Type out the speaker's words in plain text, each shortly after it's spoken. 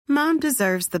Mom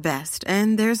deserves the best,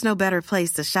 and there's no better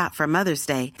place to shop for Mother's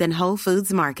Day than Whole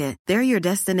Foods Market. They're your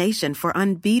destination for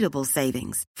unbeatable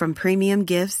savings, from premium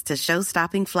gifts to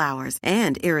show-stopping flowers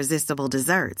and irresistible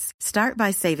desserts. Start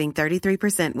by saving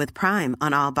 33% with Prime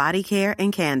on all body care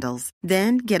and candles.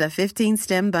 Then get a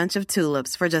 15-stem bunch of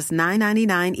tulips for just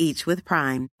 $9.99 each with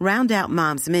Prime. Round out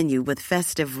Mom's menu with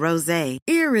festive rosé,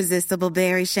 irresistible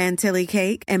berry chantilly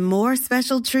cake, and more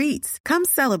special treats. Come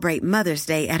celebrate Mother's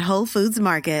Day at Whole Foods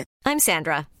Market. I'm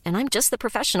Sandra, and I'm just the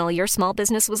professional your small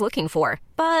business was looking for.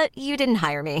 But you didn't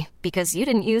hire me because you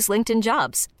didn't use LinkedIn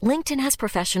Jobs. LinkedIn has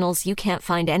professionals you can't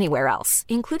find anywhere else,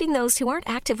 including those who aren't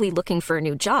actively looking for a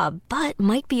new job, but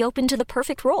might be open to the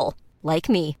perfect role, like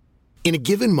me. In a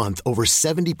given month, over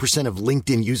 70% of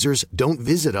LinkedIn users don't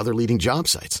visit other leading job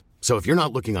sites. So if you're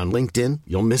not looking on LinkedIn,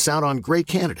 you'll miss out on great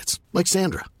candidates like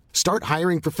Sandra. Start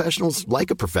hiring professionals like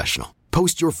a professional.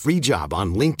 Post your free job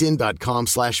on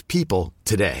linkedin.com/people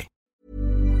today.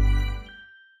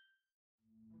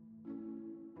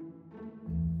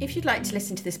 If you'd like to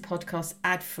listen to this podcast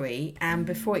ad-free and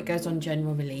before it goes on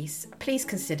general release, please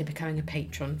consider becoming a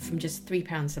patron from just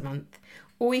 £3 a month,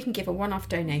 or you can give a one-off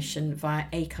donation via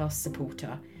Acast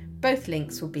Supporter. Both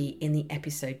links will be in the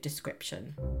episode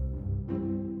description.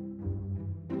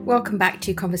 Welcome back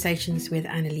to Conversations with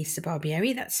Annalisa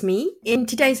Barbieri, that's me. In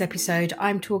today's episode,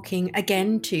 I'm talking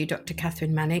again to Dr.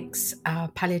 Kathryn Mannix, a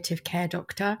palliative care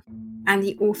doctor, and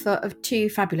the author of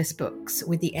 2 fabulous books,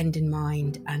 With the End in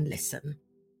Mind and Listen.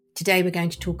 Today we're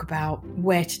going to talk about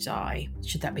where to die.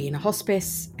 Should that be in a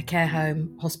hospice, a care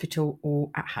home, hospital, or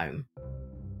at home?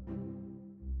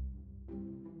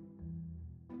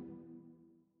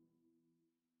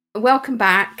 Welcome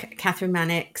back, Kathryn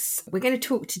Mannix. We're going to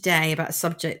talk today about a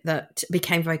subject that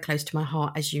became very close to my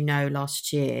heart, as you know,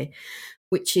 last year,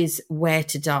 which is where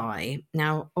to die.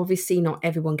 Now, obviously not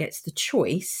everyone gets the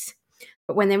choice,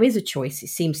 but when there is a choice, it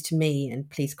seems to me, and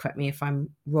please correct me if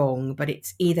I'm wrong, but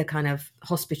it's either kind of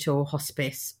hospital,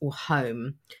 hospice, or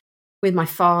home. With my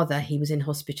father, he was in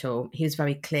hospital. He was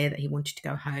very clear that he wanted to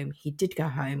go home. He did go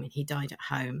home and he died at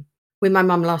home. With my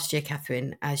mum last year,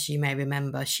 Kathryn, as you may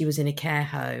remember, she was in a care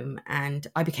home and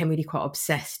I became really quite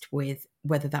obsessed with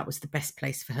whether that was the best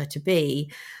place for her to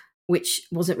be, which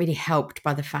wasn't really helped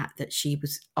by the fact that she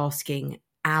was asking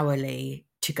hourly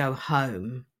to go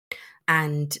home.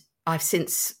 And I've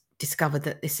since discovered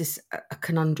that this is a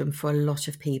conundrum for a lot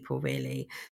of people, really.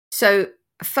 So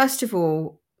first of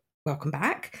all, welcome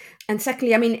back. And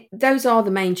secondly, I mean, those are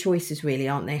the main choices, really,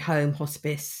 aren't they? Home,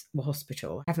 hospice, or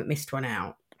hospital. I haven't missed one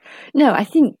out. No, I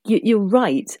think you're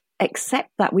right, except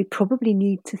that we probably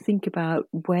need to think about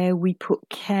where we put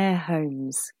care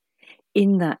homes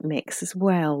in that mix as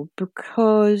well,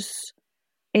 because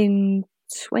in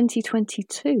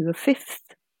 2022, a fifth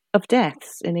of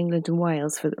deaths in England and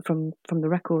Wales from the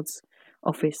Records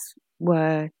Office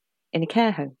were in a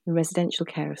care home, in residential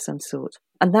care of some sort.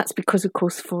 And that's because, of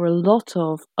course, for a lot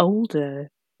of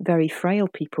older, very frail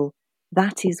people,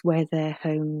 that is where their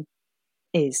home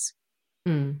is.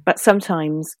 But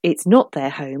sometimes it's not their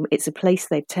home, it's a place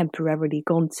they've temporarily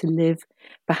gone to live,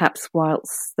 perhaps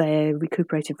whilst they're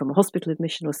recuperating from a hospital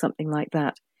admission or something like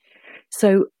that.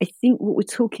 So I think what we're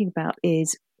talking about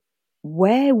is,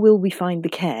 where will we find the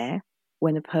care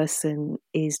when a person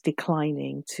is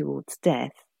declining towards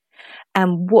death?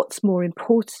 And what's more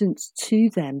important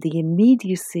to them, the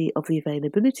immediacy of the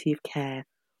availability of care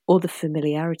or the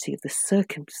familiarity of the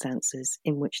circumstances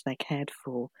in which they're cared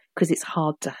for? Because it's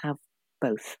hard to have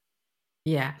both.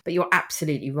 Yeah, but you're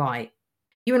absolutely right.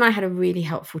 You and I had a really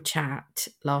helpful chat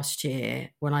last year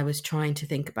when I was trying to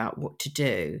think about what to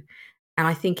do. And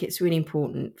I think it's really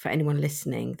important for anyone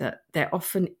listening that there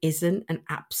often isn't an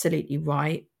absolutely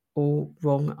right or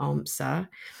wrong answer.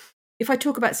 If I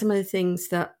talk about some of the things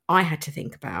that I had to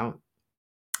think about,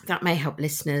 that may help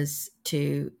listeners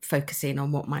to focus in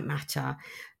on what might matter.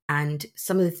 And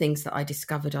some of the things that I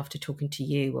discovered after talking to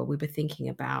you, while we were thinking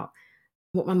about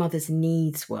what my mother's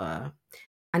needs were.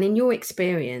 And in your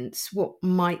experience, what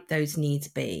might those needs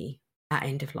be at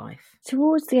end of life?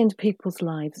 Towards the end of people's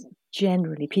lives,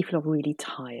 generally, people are really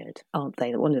tired, aren't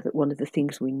they? One of the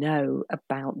things we know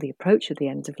about the approach of the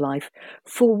end of life,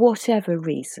 for whatever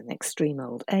reason, extreme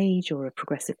old age or a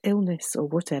progressive illness or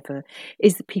whatever,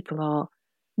 is that people are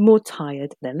more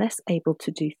tired, they're less able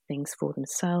to do things for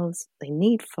themselves, they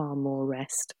need far more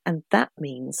rest, and that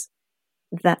means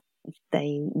that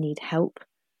they need help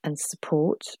and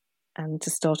support. And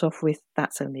to start off with,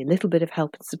 that's only a little bit of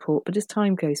help and support. But as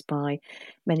time goes by,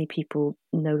 many people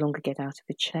no longer get out of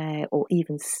a chair or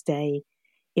even stay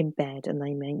in bed, and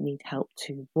they may need help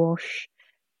to wash,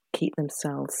 keep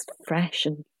themselves fresh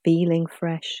and feeling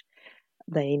fresh.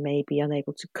 They may be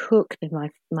unable to cook. They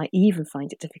might even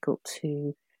find it difficult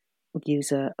to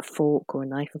use a fork or a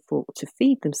knife and fork to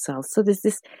feed themselves. So there's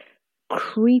this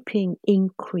creeping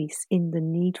increase in the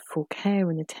need for care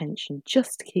and attention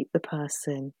just to keep the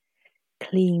person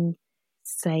clean,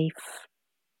 safe,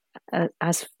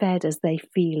 as fed as they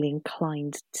feel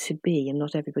inclined to be. And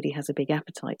not everybody has a big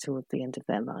appetite towards the end of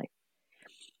their life.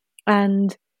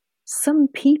 And some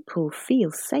people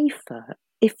feel safer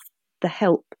if the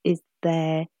help is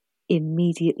there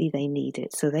immediately they need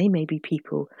it. So they may be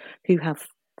people who have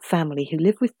family who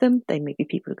live with them. They may be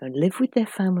people who go and live with their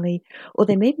family, or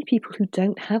they may be people who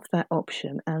don't have that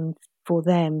option. And for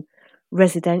them,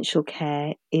 residential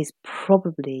care is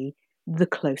probably the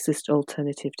closest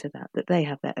alternative to that they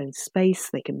have their own space,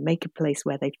 they can make a place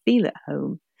where they feel at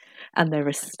home, and there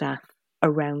are staff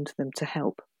around them to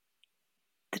help.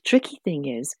 The tricky thing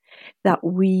is that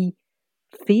we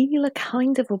feel a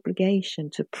kind of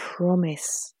obligation to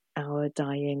promise our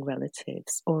dying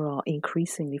relatives or our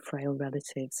increasingly frail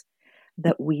relatives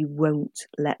that we won't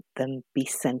let them be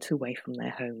sent away from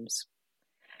their homes.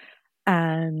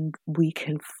 And we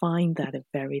can find that a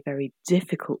very, very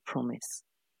difficult promise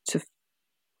to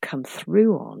come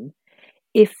through on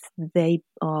if they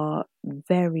are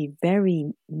very,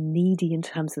 very needy in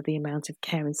terms of the amount of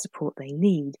care and support they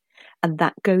need. And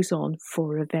that goes on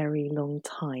for a very long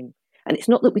time. And it's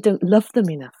not that we don't love them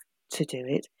enough to do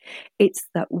it. It's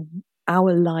that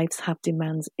our lives have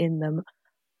demands in them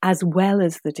as well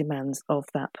as the demands of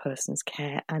that person's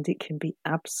care. And it can be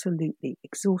absolutely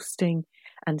exhausting,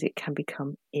 and it can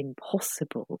become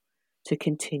impossible to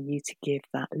continue to give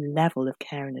that level of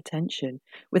care and attention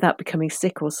without becoming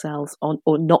sick ourselves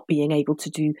or not being able to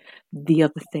do the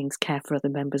other things, care for other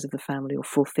members of the family or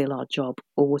fulfill our job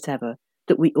or whatever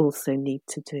that we also need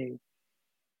to do.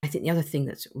 I think the other thing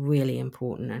that's really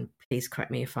important, and please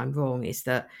correct me if I'm wrong, is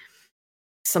that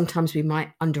sometimes we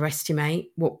might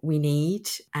underestimate what we need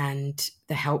and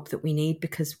the help that we need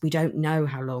because we don't know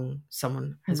how long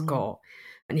someone has got.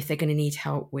 And if they're going to need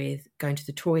help with going to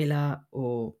the toilet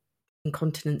or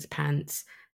incontinence pants,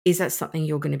 is that something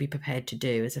you're going to be prepared to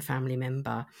do as a family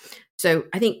member? So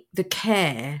I think the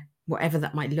care, whatever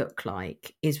that might look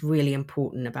like, is really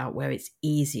important about where it's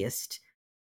easiest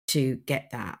to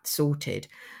get that sorted.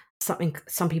 Something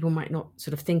some people might not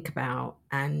sort of think about,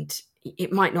 and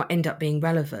it might not end up being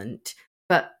relevant,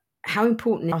 but how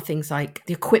important are things like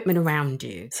the equipment around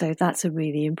you? So that's a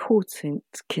really important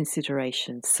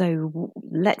consideration. So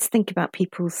let's think about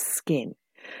people's skin.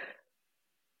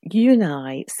 You and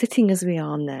I, sitting as we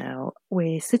are now,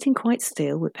 we're sitting quite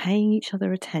still, we're paying each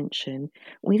other attention.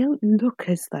 We don't look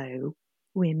as though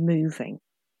we're moving,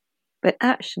 but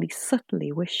actually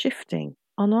subtly we're shifting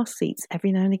on our seats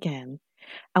every now and again,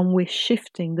 and we're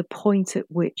shifting the point at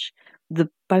which the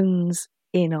bones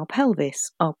in our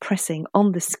pelvis are pressing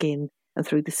on the skin and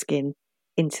through the skin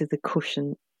into the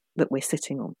cushion that we're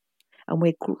sitting on. And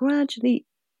we're gradually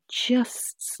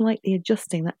just slightly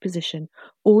adjusting that position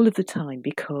all of the time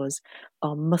because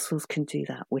our muscles can do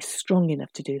that. We're strong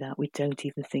enough to do that. We don't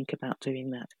even think about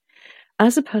doing that.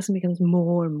 As a person becomes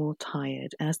more and more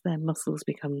tired, as their muscles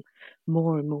become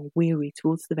more and more weary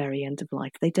towards the very end of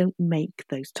life, they don't make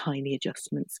those tiny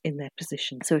adjustments in their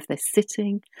position. So if they're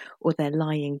sitting or they're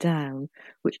lying down,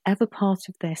 whichever part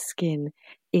of their skin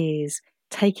is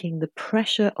taking the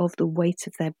pressure of the weight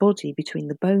of their body between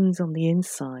the bones on the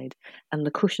inside and the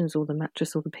cushions or the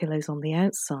mattress or the pillows on the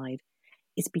outside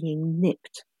is being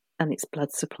nipped, and its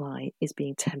blood supply is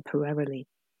being temporarily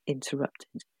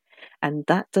interrupted. And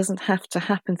that doesn't have to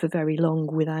happen for very long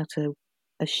without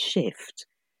a shift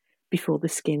before the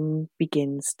skin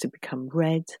begins to become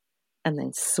red and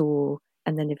then sore,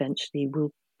 and then eventually will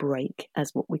break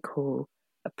as what we call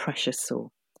a pressure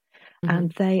sore. Mm-hmm.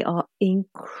 And they are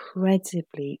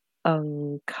incredibly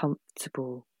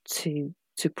uncomfortable to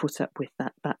put up with.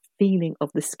 That feeling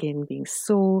of the skin being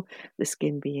sore, the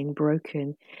skin being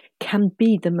broken, can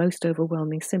be the most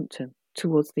overwhelming symptom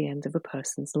towards the end of a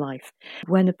person's life.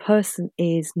 When a person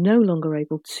is no longer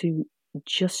able to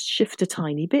just shift a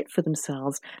tiny bit for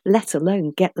themselves, let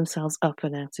alone get themselves up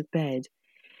and out of bed,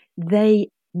 they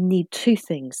need two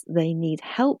things. They need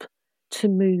help to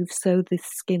move so the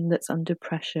skin that's under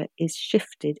pressure is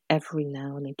shifted every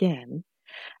now and again,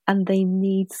 and they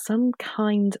need some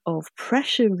kind of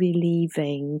pressure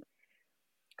relieving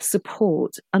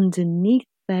support underneath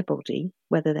their body,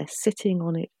 whether they're sitting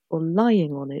on it or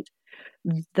lying on it,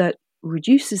 that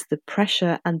reduces the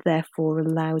pressure and therefore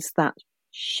allows that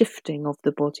shifting of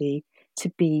the body to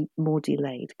be more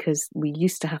delayed. Because we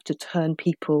used to have to turn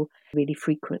people really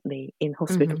frequently in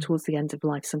hospital. Towards the end of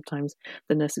life, sometimes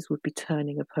the nurses would be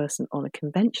turning a person on a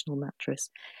conventional mattress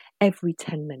every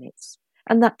 10 minutes.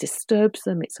 And that disturbs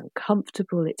them, it's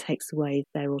uncomfortable, it takes away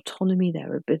their autonomy,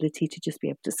 their ability to just be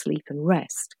able to sleep and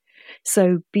rest.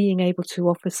 So being able to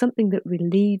offer something that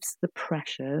relieves the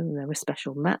pressure, and there are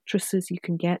special mattresses you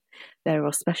can get, there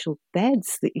are special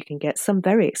beds that you can get, some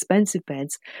very expensive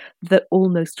beds that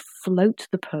almost float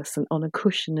the person on a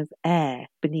cushion of air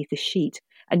beneath a sheet,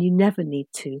 and you never need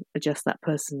to adjust that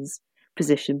person's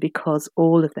position because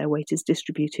all of their weight is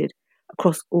distributed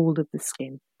across all of the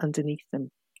skin underneath them.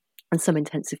 And some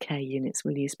intensive care units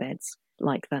will use beds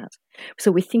like that. So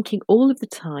we're thinking all of the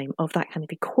time of that kind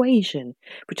of equation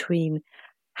between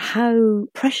how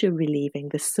pressure relieving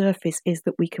the surface is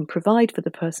that we can provide for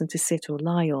the person to sit or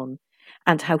lie on,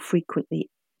 and how frequently,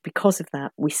 because of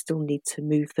that, we still need to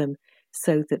move them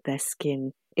so that their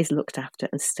skin is looked after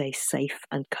and stays safe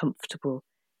and comfortable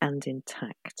and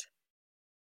intact.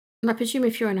 And I presume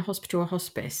if you're in a hospital or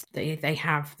hospice, they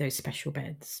have those special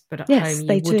beds, but at Yes, home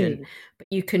they you wouldn't. do. But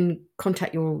you can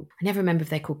contact I never remember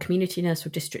if they're called community nurse or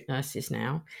district nurses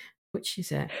now. Which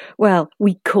is it? Well,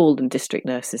 we call them district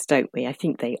nurses, don't we? I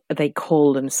think they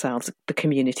call themselves the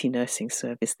community nursing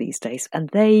service these days, and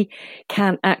they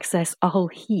can access a whole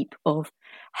heap of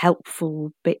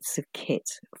helpful bits of kit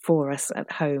for us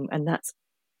at home, and that's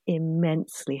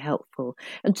immensely helpful.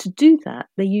 And to do that,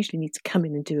 they usually need to come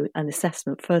in and do an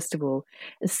assessment first of all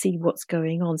and see what's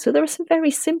going on. So there are some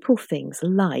very simple things,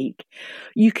 like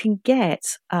you can get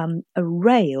a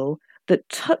rail that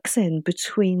tucks in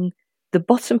between the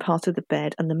bottom part of the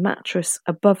bed and the mattress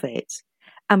above it,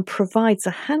 and provides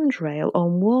a handrail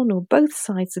on one or both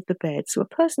sides of the bed. So a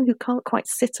person who can't quite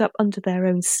sit up under their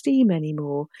own steam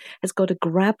anymore has got a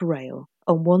grab rail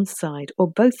on one side or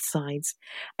both sides,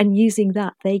 and using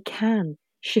that they can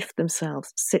shift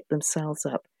themselves, sit themselves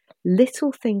up.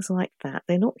 Little things like that.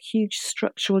 They're not huge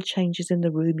structural changes in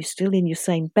the room. You're still in your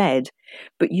same bed,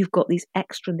 but you've got these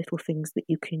extra little things that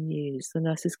you can use. The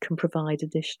nurses can provide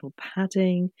additional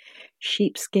padding,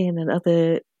 sheepskin and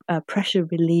other pressure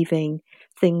relieving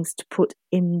things to put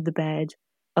in the bed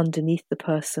underneath the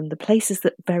person. The places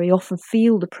that very often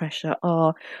feel the pressure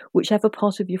are whichever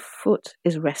part of your foot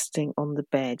is resting on the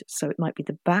bed. So it might be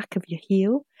the back of your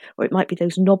heel, or it might be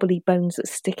those knobbly bones that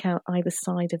stick out either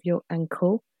side of your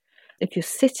ankle. If you're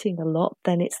sitting a lot,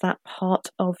 then it's that part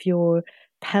of your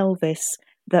pelvis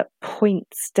that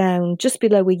points down just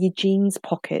below where your jeans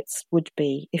pockets would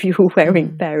be if you were wearing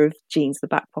a pair of jeans, the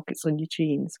back pockets on your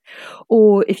jeans.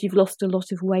 Or if you've lost a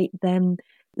lot of weight, then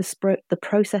the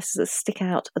processes that stick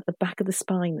out at the back of the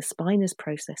spinous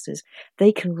processes,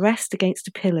 they can rest against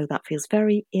a pillow that feels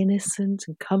very innocent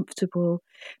and comfortable,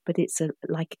 but it's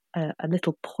like a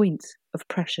little point of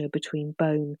pressure between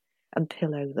bone and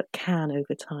pillow that can,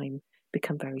 over time,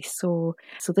 become very sore.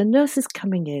 So the nurses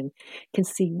coming in can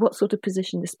see what sort of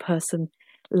position this person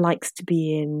likes to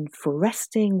be in for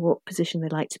resting, what position they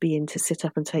like to be in to sit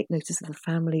up and take notice of the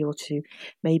family, or to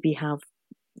maybe have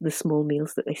the small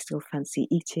meals that they still fancy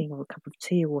eating, or a cup of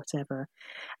tea or whatever.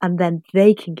 And then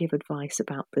they can give advice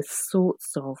about the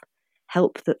sorts of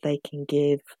help that they can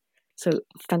give. So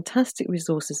fantastic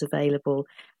resources available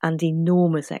and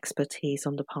enormous expertise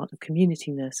on the part of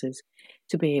community nurses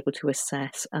to be able to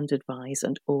assess and advise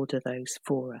and order those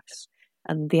for us.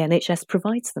 And the NHS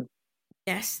provides them.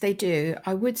 Yes, they do.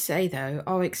 I would say, though,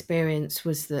 our experience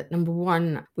was that, number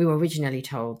one, we were originally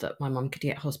told that my mum could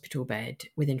get hospital bed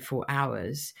within 4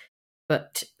 hours,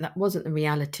 but that wasn't the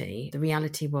reality. The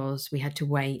reality was we had to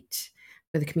wait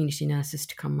for the community nurses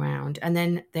to come round, and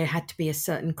then there had to be a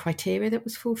certain criteria that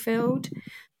was fulfilled,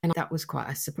 and that was quite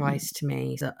a surprise to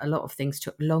me. That a lot of things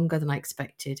took longer than I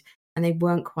expected, and they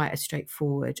weren't quite as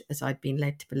straightforward as I'd been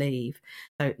led to believe.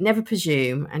 So never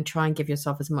presume, and try and give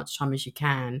yourself as much time as you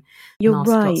can. You're and ask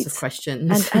right. Lots of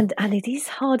questions. And it is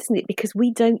hard, isn't it? Because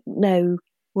we don't know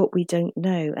what we don't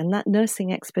know. And that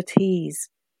nursing expertise,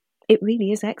 it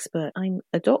really is expert. I'm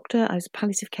a doctor. I was a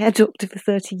palliative care doctor for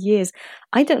 30 years.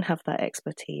 I don't have that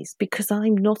expertise because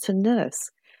I'm not a nurse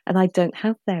and I don't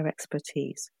have their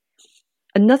expertise.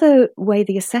 Another way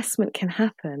the assessment can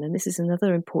happen, and this is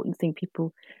another important thing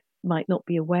people might not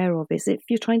be aware of, is if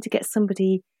you're trying to get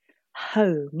somebody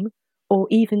home, or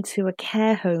even to a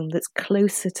care home that's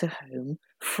closer to home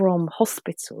from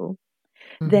hospital,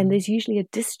 then there's usually a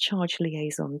discharge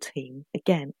liaison team,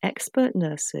 again, expert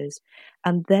nurses,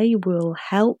 and they will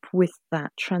help with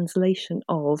that translation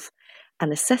of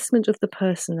an assessment of the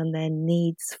person and their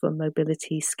needs for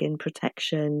mobility, skin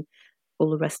protection,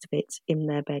 all the rest of it in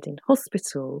their bed in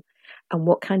hospital, and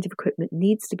what kind of equipment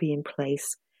needs to be in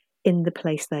place in the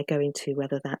place they're going to,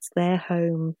 whether that's their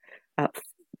home,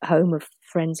 home of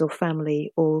friends or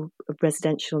family, or a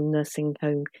residential nursing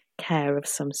home care of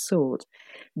some sort.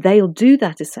 They'll do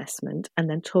that assessment and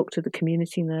then talk to the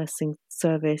community nursing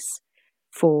service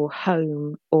for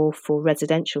home or for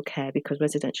residential care, because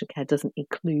residential care doesn't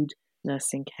include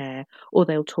nursing care, or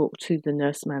they'll talk to the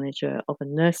nurse manager of a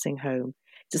nursing home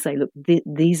to say, look,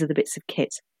 these are the bits of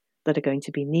kit that are going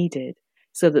to be needed,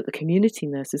 so that the community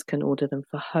nurses can order them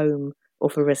for home or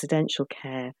for residential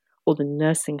care, or the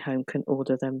nursing home can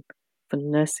order them for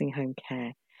nursing home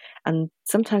care. And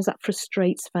sometimes that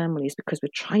frustrates families because we're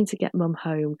trying to get mum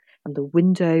home and the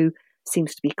window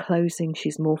seems to be closing.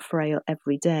 She's more frail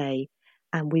every day.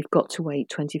 And we've got to wait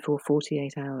 24,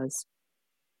 48 hours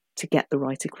to get the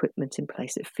right equipment in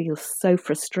place. It feels so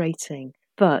frustrating.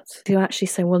 But to actually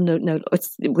say, well, no,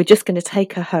 we're just going to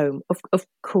take her home. Of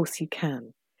course you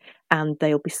can. And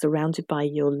they'll be surrounded by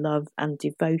your love and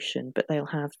devotion, but they'll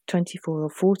have 24 or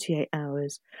 48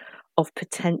 hours of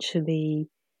potentially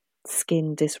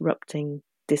skin disrupting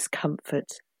discomfort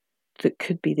that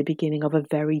could be the beginning of a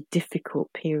very difficult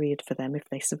period for them if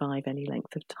they survive any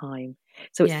length of time.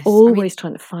 So it's always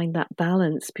trying to find that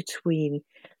balance between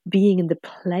being in the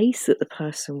place that the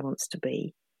person wants to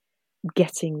be,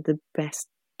 getting the best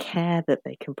care that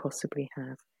they can possibly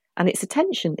have. And it's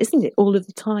attention, isn't it, all of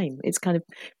the time? It's kind of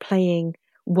playing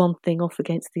one thing off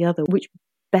against the other. Which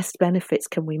best benefits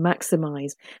can we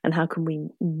maximise, and how can we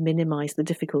minimise the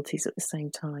difficulties at the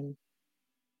same time?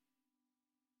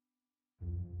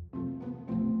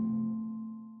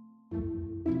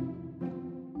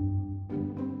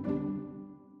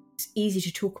 It's easy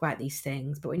to talk about these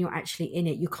things, but when you're actually in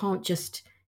it, you can't just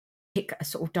pick a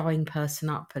sort of dying person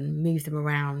up and move them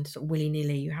around sort of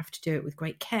willy-nilly. You have to do it with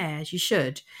great care, as you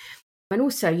should. And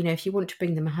also, if you want to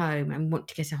bring them home and want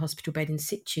to get a hospital bed in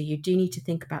situ, you do need to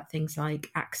think about things like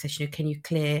access. Can you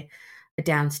clear a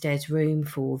downstairs room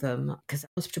for them? Because a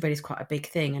hospital bed is quite a big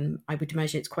thing, and I would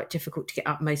imagine it's quite difficult to get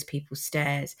up most people's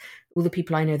stairs. All the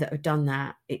people I know that have done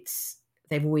that,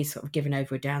 they've always sort of given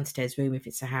over a downstairs room if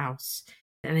it's a house.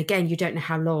 And again, you don't know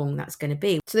how long that's going to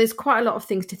be. So there's quite a lot of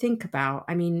things to think about.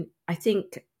 I mean, I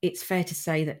think it's fair to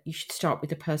say that you should start with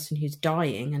the person who's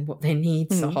dying and what their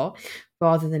needs are,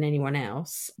 rather than anyone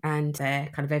else, and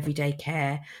their kind of everyday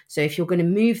care. So if you're going to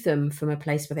move them from a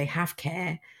place where they have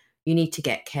care, you need to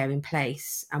get care in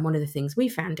place. And one of the things we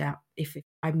found out, if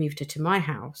I moved her to my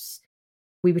house,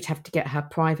 we would have to get her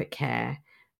private care,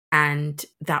 and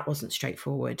that wasn't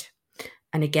straightforward.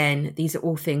 And again, these are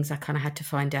all things I kind of had to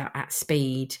find out at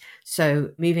speed. So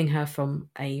moving her from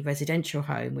a residential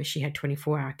home where she had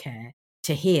 24-hour care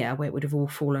to here, where it would have all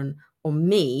fallen on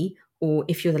me, or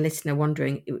if you're the listener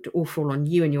wondering, it would all fall on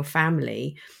you and your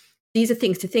family. These are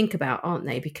things to think about, aren't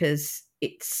they? Because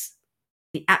it's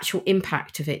the actual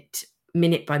impact of it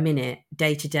minute by minute,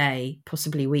 day to day,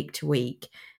 possibly week to week,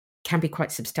 can be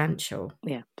quite substantial.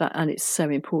 Yeah, and it's so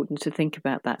important to think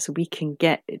about that, so we can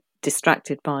get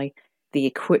distracted by the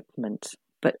equipment,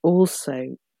 but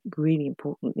also really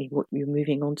importantly, what you're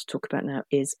moving on to talk about now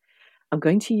is, I'm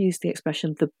going to use the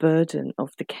expression, the burden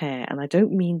of the care. And I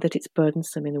don't mean that it's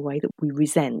burdensome in a way that we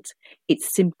resent. It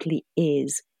simply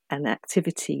is an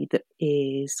activity that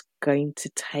is going to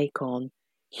take on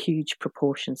huge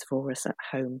proportions for us at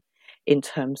home in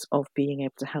terms of being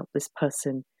able to help this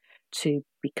person to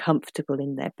be comfortable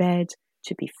in their bed,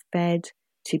 to be fed,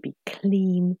 to be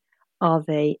clean. Are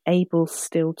they able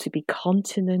still to be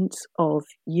continent of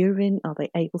urine? Are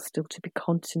they able still to be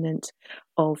continent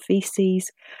of feces?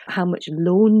 How much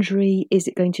laundry is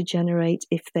it going to generate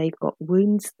if they've got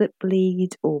wounds that bleed,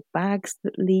 or bags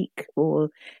that leak, or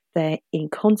they're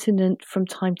incontinent from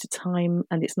time to time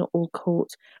and it's not all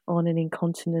caught on an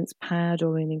incontinence pad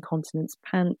or an incontinence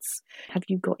pants? Have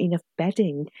you got enough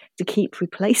bedding to keep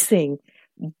replacing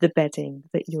the bedding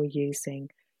that you're using?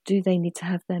 Do they need to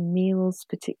have their meals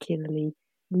particularly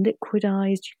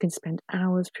liquidized? You can spend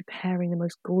hours preparing the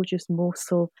most gorgeous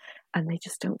morsel and they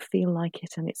just don't feel like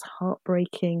it, and it's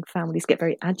heartbreaking. Families get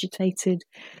very agitated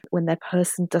when their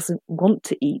person doesn't want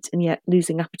to eat, and yet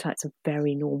losing appetite's a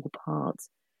very normal part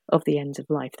of the end of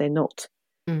life. They're not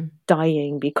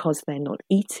dying because they're not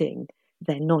eating.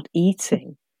 They're not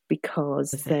eating because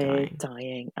they're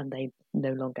dying and they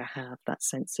no longer have that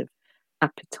sense of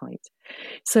appetite.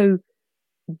 So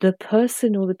the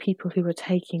person or the people who are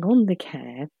taking on the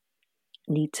care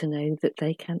need to know that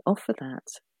they can offer that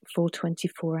for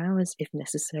 24 hours if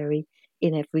necessary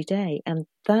in every day. And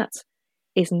that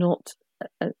is not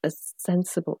a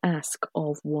sensible ask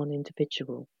of one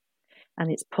individual. And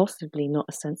it's possibly not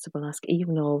a sensible ask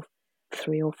even of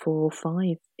 3 or 4 or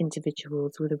 5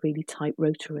 individuals with a really tight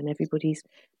rota and everybody's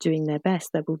doing their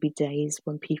best. There will be days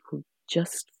when people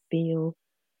just feel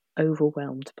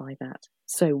overwhelmed by that.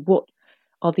 So what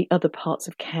are the other parts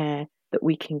of care that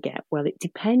we can get? Well, it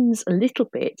depends a little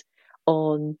bit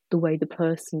on the way the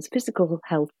person's physical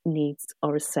health needs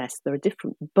are assessed. There are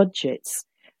different budgets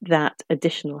that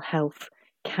additional health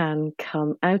can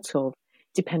come out of,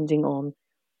 depending on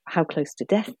how close to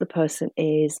death the person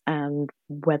is and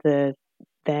whether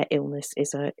their illness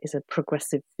is a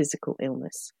progressive physical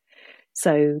illness.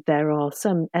 So there are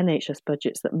some NHS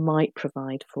budgets that might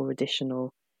provide for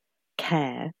additional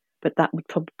care, but that would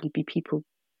probably be people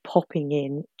popping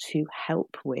in to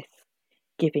help with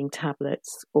giving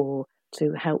tablets or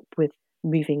to help with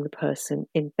moving the person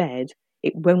in bed.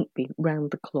 It won't be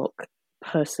round the clock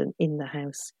person in the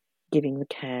house giving the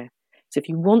care. So if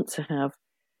you want to have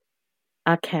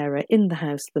a carer in the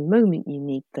house the moment you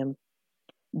need them,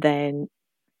 then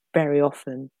very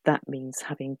often that means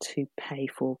having to pay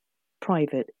for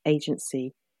private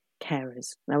agency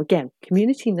carers. Now again,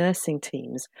 community nursing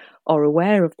teams are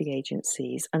aware of the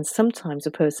agencies, and sometimes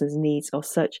a person's needs are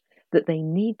such that they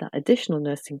need that additional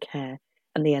nursing care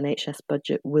and the NHS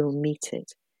budget will meet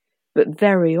it. But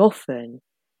very often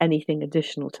anything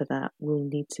additional to that will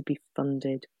need to be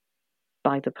funded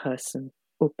by the person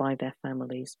or by their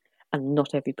families, and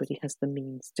not everybody has the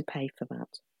means to pay for that.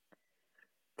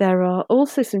 There are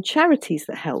also some charities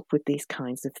that help with these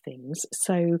kinds of things.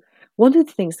 So one of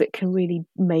the things that can really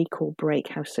make or break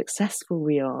how successful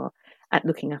we are at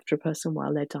looking after a person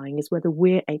while they're dying is whether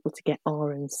we're able to get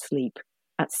our own sleep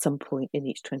at some point in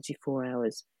each 24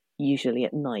 hours, usually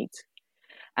at night.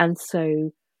 And so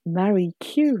Marie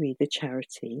Curie, the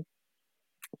charity,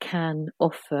 can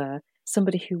offer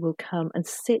somebody who will come and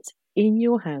sit in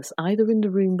your house, either in the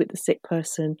room with the sick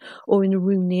person or in a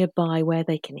room nearby where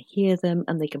they can hear them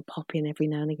and they can pop in every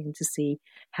now and again to see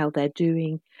how they're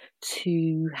doing,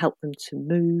 to help them to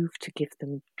move, to give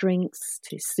them drinks,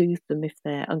 to soothe them if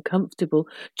they're uncomfortable,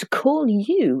 to call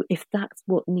you if that's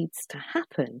what needs to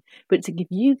happen, but to give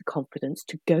you the confidence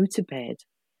to go to bed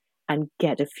and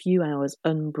get a few hours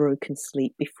unbroken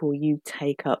sleep before you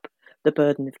take up the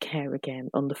burden of care again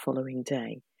on the following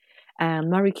day.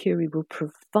 And Marie Curie will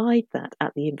provide that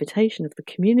at the invitation of the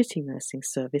community nursing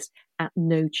service at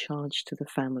no charge to the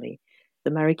family. The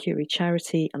Marie Curie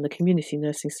charity and the community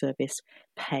nursing service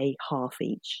pay half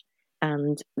each.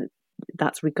 And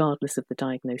that's regardless of the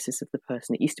diagnosis of the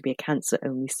person. It used to be a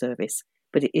cancer-only service,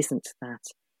 but it isn't that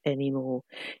anymore.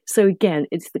 So again,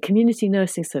 it's the community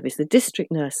nursing service, the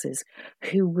district nurses,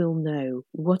 who will know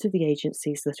what are the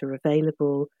agencies that are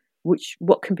available,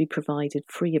 what can be provided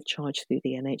free of charge through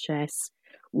the NHS,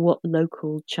 what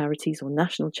local charities or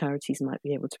national charities might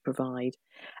be able to provide,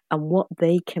 and what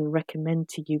they can recommend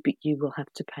to you, but you will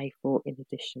have to pay for in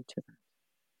addition to that.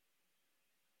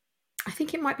 I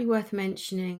think it might be worth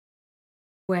mentioning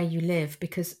where you live,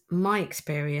 because my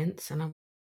experience, and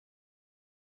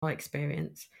my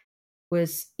experience,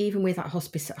 was even with that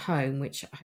hospice at home, which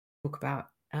I talk about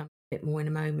a bit more in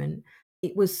a moment.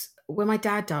 It was when my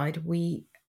dad died, we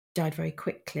died very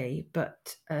quickly,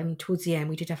 but towards the end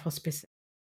we did have hospice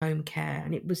home care,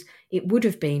 and it would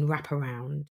have been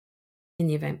wraparound in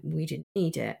the event we didn't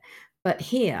need it. But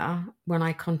here, when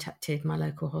I contacted my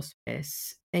local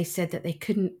hospice, they said that they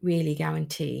couldn't really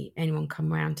guarantee anyone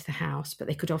come round to the house, but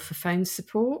they could offer phone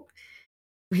support,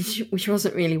 which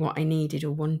wasn't really what I needed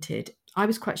or wanted. I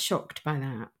was quite shocked by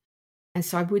that. And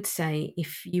so I would say,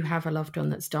 if you have a loved one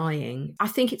that's dying, I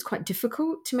think it's quite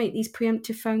difficult to make these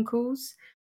preemptive phone calls.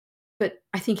 But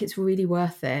I think it's really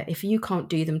worth it, if you can't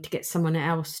do them, to get someone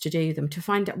else to do them, to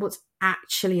find out what's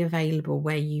actually available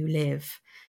where you live.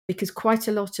 Because quite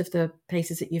a lot of the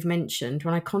places that you've mentioned,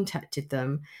 when I contacted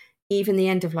them, even the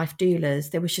end-of-life doulas,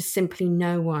 there was just simply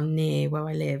no one near where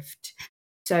I lived.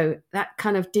 So that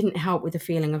kind of didn't help with the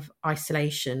feeling of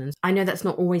isolation. And I know that's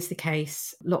not always the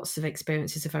case. Lots of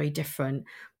experiences are very different.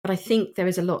 But I think there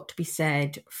is a lot to be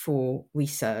said for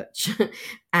research.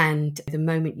 And the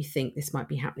moment you think this might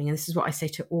be happening, and this is what I say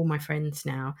to all my friends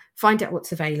now, find out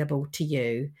what's available to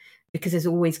you, because there's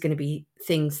always going to be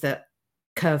things that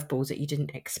curveballs that you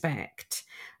didn't expect.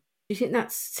 Do you think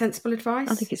that's sensible advice?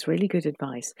 I think it's really good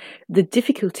advice. The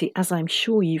difficulty, as I'm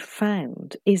sure you've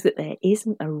found, is that there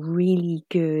isn't a really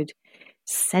good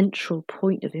central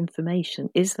point of information,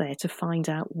 is there, to find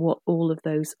out what all of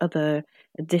those other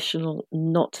additional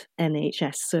not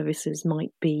NHS services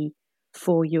might be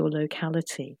for your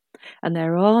locality. And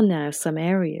there are now some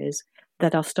areas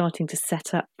that are starting to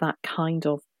set up that kind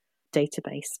of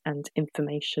database and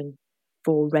information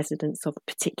for residents of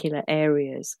particular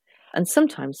areas. And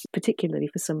sometimes, particularly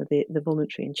for some of the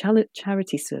voluntary and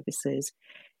charity services,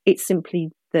 it's simply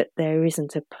that there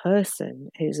isn't a person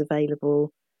who's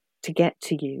available to get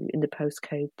to you in the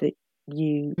postcode that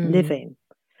you live in.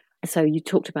 So you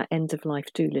talked about end-of-life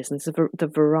doulas, and there's the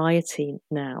variety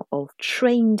now of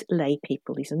trained lay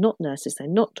people. These are not nurses, they're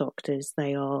not doctors,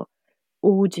 they are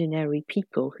ordinary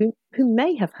people who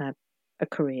may have had a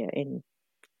career in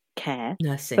care,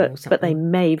 nursing or something. but they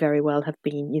may very well have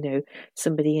been,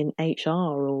 somebody in HR,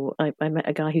 or I met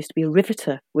a guy who used to be a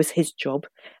riveter, was his job,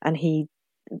 and he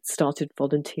started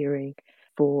volunteering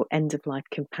for end-of-life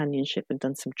companionship and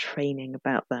done some training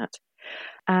about that.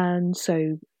 And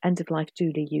so End of Life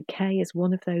Doula UK is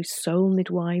one of those. Soul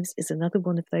Midwives is another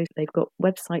one of those. They've got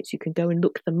websites, you can go and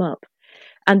look them up.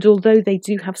 And although they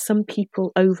do have some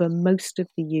people over most of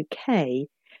the UK,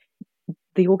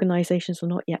 the organisations are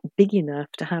not yet big enough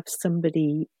to have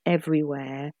somebody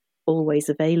everywhere, always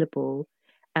available.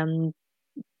 And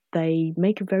they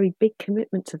make a very big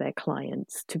commitment to their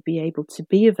clients to be able to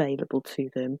be available to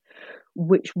them,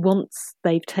 which once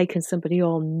they've taken somebody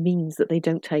on means that they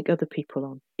don't take other people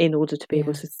on in order to be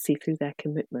able to see through their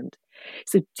commitment.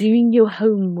 So doing your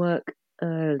homework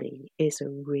early is a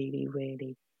really,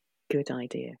 really good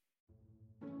idea.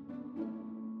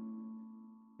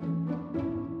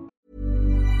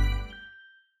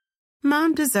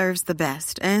 Mom deserves the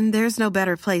best, and there's no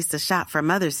better place to shop for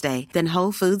Mother's Day than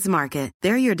Whole Foods Market.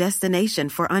 They're your destination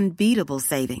for unbeatable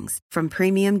savings, from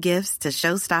premium gifts to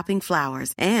show-stopping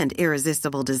flowers and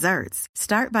irresistible desserts.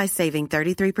 Start by saving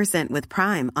 33% with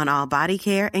Prime on all body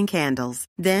care and candles.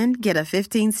 Then get a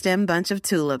 15-stem bunch of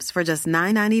tulips for just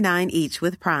 $9.99 each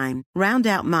with Prime. Round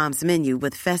out Mom's menu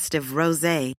with festive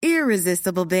rosé,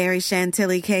 irresistible berry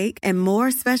chantilly cake, and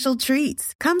more special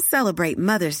treats. Come celebrate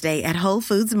Mother's Day at Whole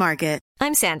Foods Market.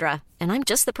 I'm Sandra, and I'm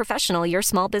just the professional your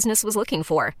small business was looking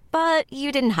for. But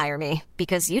you didn't hire me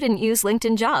because you didn't use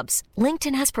LinkedIn Jobs.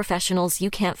 LinkedIn has professionals you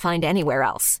can't find anywhere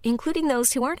else, including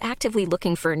those who aren't actively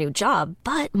looking for a new job,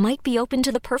 but might be open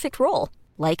to the perfect role,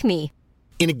 like me.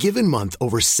 In a given month,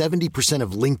 over 70%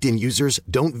 of LinkedIn users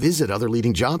don't visit other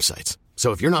leading job sites.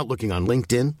 So if you're not looking on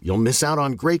LinkedIn, you'll miss out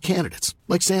on great candidates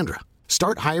like Sandra.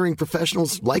 Start hiring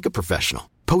professionals like a professional.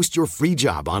 Post your free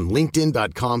job on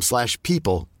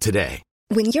linkedin.com/people today.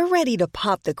 When you're ready to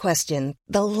pop the question,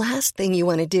 the last thing you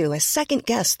want to do is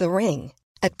second-guess the ring.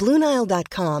 At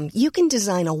BlueNile.com, you can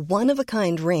design a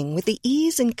one-of-a-kind ring with the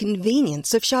ease and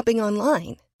convenience of shopping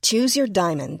online. Choose your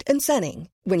diamond and setting.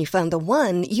 When you find the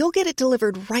one, you'll get it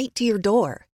delivered right to your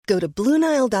door. Go to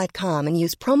BlueNile.com and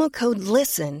use promo code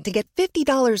LISTEN to get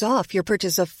 $50 off your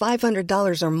purchase of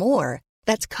 $500 or more.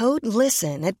 That's code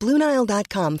LISTEN at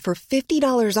BlueNile.com for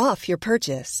 $50 off your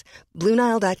purchase.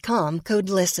 BlueNile.com, code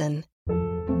LISTEN.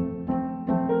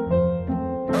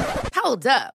 Hold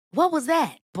up. What was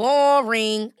that?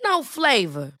 Boring. No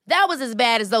flavor. That was as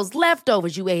bad as those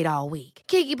leftovers you ate all week.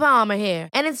 Keke Palmer here.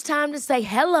 And it's time to say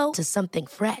hello to something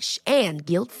fresh and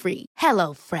guilt-free.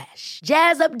 Hello Fresh.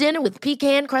 Jazz up dinner with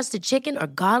pecan-crusted chicken or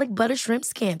garlic butter shrimp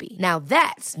scampi. Now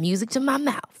that's music to my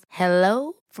mouth.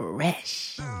 Hello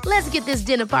Fresh. Let's get this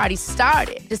dinner party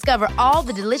started. Discover all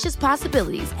the delicious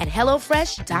possibilities at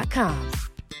HelloFresh.com.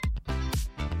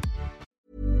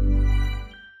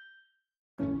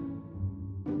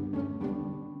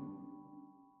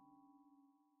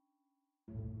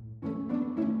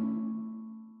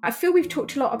 I feel we've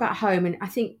talked a lot about home, and I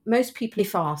think most people,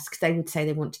 if asked, they would say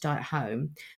they want to die at home.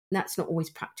 And that's not always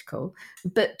practical.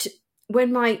 But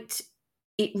when might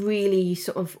it really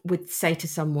sort of would say to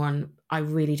someone, I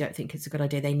really don't think it's a good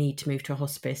idea, they need to move to a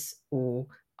hospice? Or,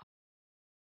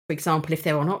 for example, if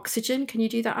they're on oxygen, can you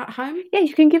do that at home? Yeah,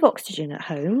 you can give oxygen at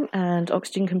home, and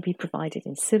oxygen can be provided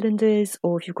in cylinders,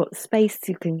 or if you've got the space,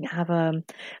 you can have a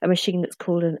machine that's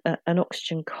called an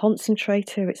oxygen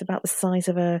concentrator. It's about the size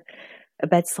of a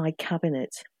bedside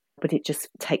cabinet, but it just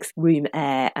takes room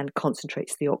air and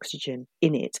concentrates the oxygen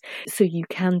in it. So you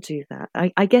can do that.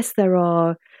 I guess there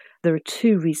are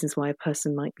two reasons why a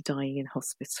person might be dying in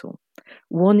hospital.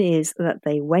 One is that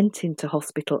they went into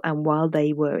hospital, and while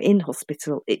they were in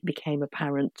hospital, it became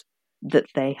apparent that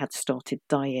they had started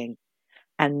dying.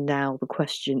 And now the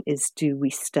question is, do we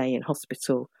stay in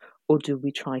hospital, or do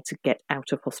we try to get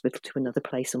out of hospital to another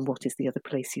place? And what is the other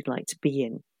place you'd like to be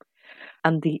in?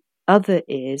 And the other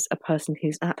is a person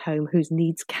who's at home, whose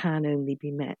needs can only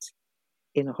be met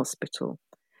in a hospital.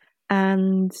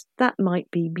 And that might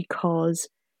be because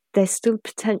there's still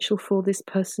potential for this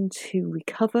person to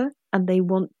recover, and they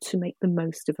want to make the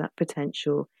most of that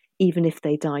potential, even if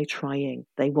they die trying.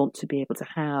 They want to be able to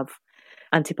have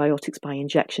antibiotics by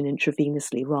injection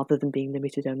intravenously, rather than being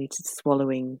limited only to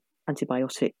swallowing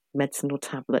antibiotic medicine or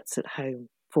tablets at home,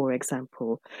 for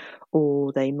example.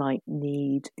 Or they might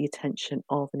need the attention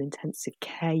of an intensive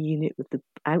care unit with the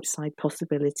outside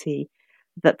possibility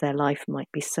that their life might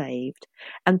be saved.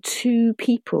 And two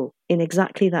people in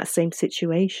exactly that same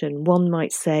situation, one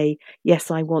might say, yes,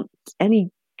 I want any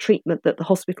treatment that the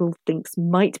hospital thinks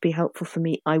might be helpful for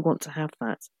me, I want to have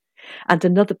that. And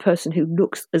another person who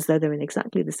looks as though they're in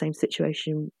exactly the same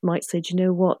situation might say, do you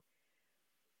know what?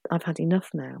 I've had enough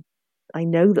now. I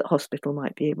know that hospital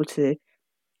might be able to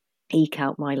eke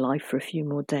out my life for a few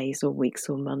more days or weeks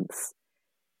or months,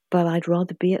 but I'd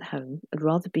rather be at home. I'd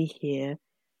rather be here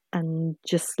and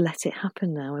just let it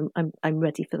happen now. I'm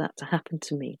ready for that to happen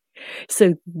to me.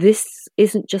 So this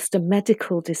isn't just a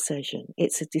medical decision.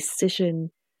 It's a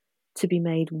decision to be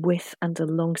made with and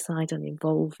alongside and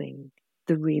involving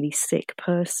the really sick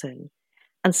person.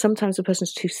 And sometimes the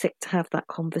person's too sick to have that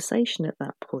conversation at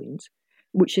that point,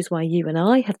 which is why you and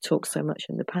I have talked so much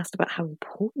in the past about how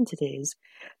important it is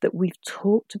that we've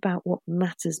talked about what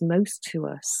matters most to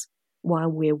us while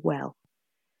we're well.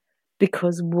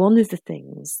 Because one of the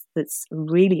things that's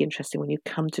really interesting when you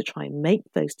come to try and make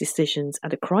those decisions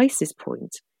at a crisis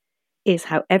point is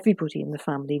how everybody in the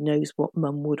family knows what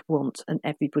mum would want and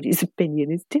everybody's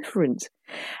opinion is different.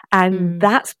 And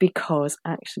that's because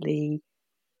actually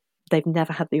they've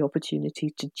never had the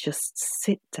opportunity to just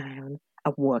sit down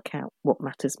and work out what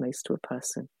matters most to a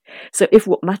person. So if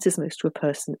what matters most to a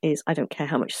person is, I don't care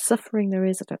how much suffering there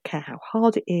is, I don't care how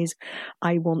hard it is,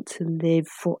 I want to live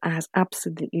for as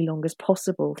absolutely long as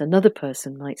possible. Another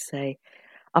person might say,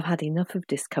 I've had enough of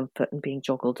discomfort and being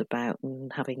joggled about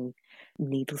and having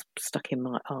needles stuck in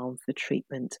my arm for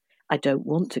treatment. I don't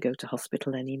want to go to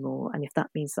hospital anymore. And if that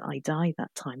means that I die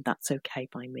that time, that's okay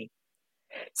by me.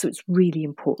 So it's really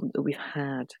important that we've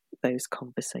had those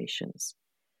conversations.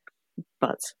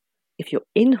 But if you're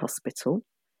in hospital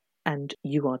and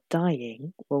you are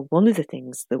dying, well, one of the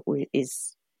things that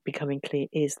is becoming clear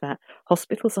is that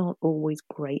hospitals aren't always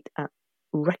great at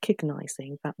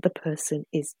recognising that the person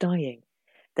is dying.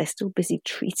 They're still busy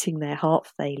treating their heart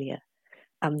failure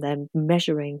and then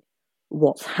measuring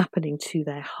what's happening to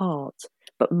their heart,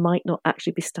 but might not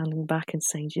actually be standing back and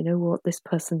saying, do you know what, this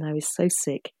person now is so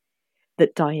sick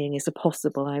that dying is a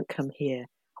possible outcome here.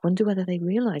 I wonder whether they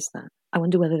realise that. I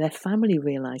wonder whether their family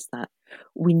realise that.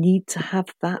 We need to have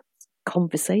that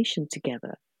conversation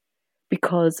together,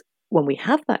 because when we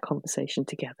have that conversation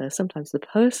together, sometimes the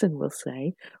person will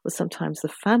say, or sometimes the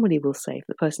family will say, if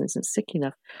the person isn't sick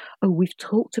enough, oh, we've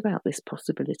talked about this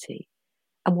possibility.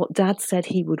 And what Dad said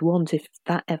he would want if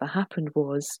that ever happened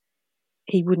was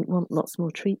he wouldn't want lots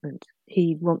more treatment.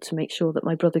 He'd want to make sure that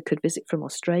my brother could visit from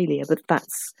Australia, but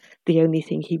that's the only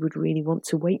thing he would really want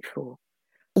to wait for.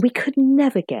 We could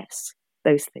never guess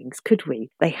those things, could we?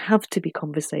 They have to be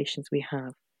conversations we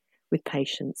have with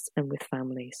patients and with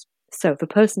families. So if a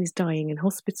person is dying in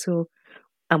hospital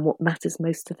and what matters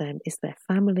most to them is their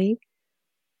family,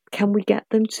 can we get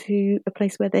them to a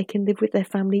place where they can live with their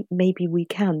family? Maybe we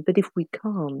can, but if we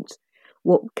can't,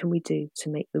 what can we do to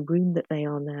make the room that they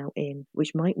are now in,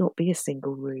 which might not be a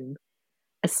single room,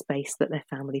 a space that their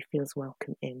family feels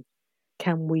welcome in?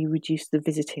 Can we reduce the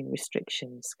visiting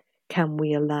restrictions? Can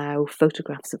we allow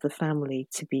photographs of the family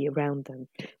to be around them?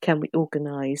 Can we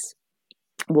organise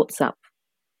WhatsApp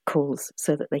calls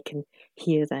so that they can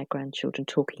hear their grandchildren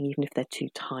talking, even if they're too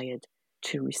tired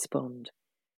to respond?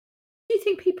 Do you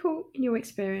think people, in your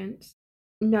experience,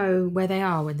 know where they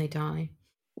are when they die?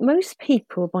 Most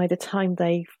people, by the time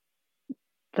they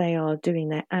are doing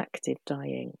their active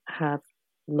dying, have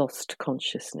lost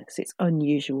consciousness. It's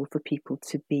unusual for people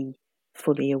to be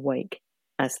fully awake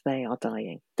as they are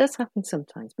dying. It does happen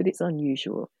sometimes, but it's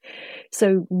unusual.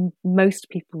 So most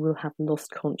people will have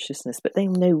lost consciousness, but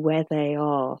they'll know where they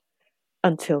are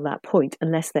until that point,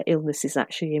 unless their illness is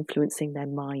actually influencing their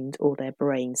mind or their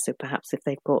brain. So perhaps if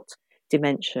they've got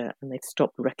dementia and they've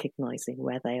stopped recognising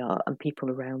where they are and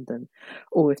people around them,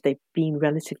 or if they've been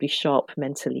relatively sharp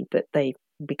mentally, but they've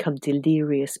become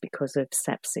delirious because of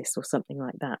sepsis or something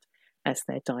like that as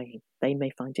they're dying, they may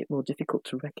find it more difficult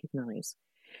to recognise.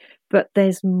 But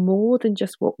there's more than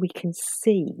just what we can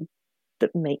see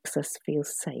that makes us feel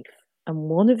safe. And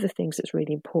one of the things that's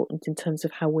really important in terms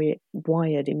of how we're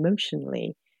wired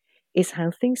emotionally is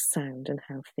how things sound and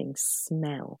how things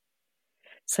smell.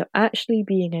 So actually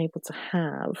being able to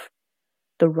have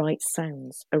the right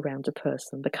sounds around a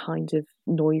person, the kind of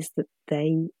noise that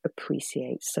they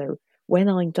appreciate. So when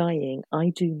I'm dying,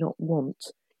 I do not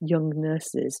want young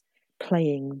nurses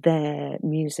playing their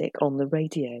music on the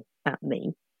radio at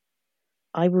me.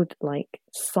 I would like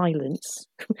silence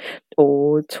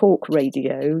or talk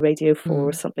radio, Radio 4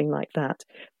 or something like that.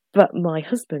 But my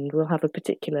husband will have a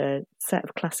particular set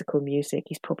of classical music.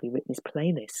 He's probably written his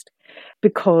playlist,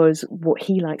 because what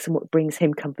he likes and what brings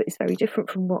him comfort is very different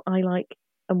from what I like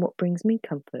and what brings me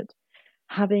comfort.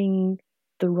 having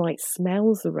the right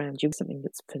smells around you, something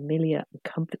that's familiar and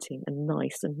comforting and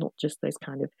nice, and not just those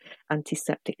kind of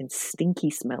antiseptic and stinky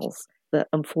smells that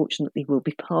unfortunately will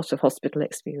be part of hospital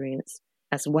experience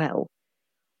as well.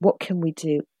 What can we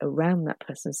do around that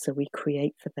person so we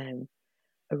create for them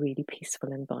a really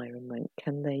peaceful environment?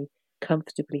 Can they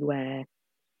comfortably wear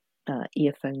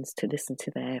earphones to listen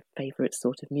to their favourite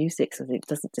sort of music so that it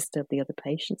doesn't disturb the other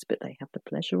patients, but they have the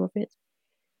pleasure of it?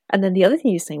 And then the other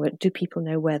thing you're saying, well, do people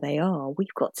know where they are?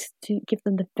 We've got to give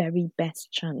them the very best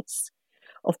chance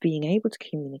of being able to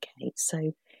communicate.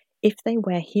 So if they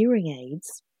wear hearing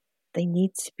aids, they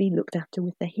need to be looked after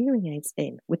with their hearing aids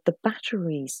in, with the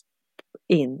batteries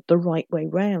in the right way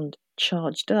round,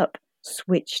 charged up,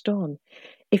 switched on.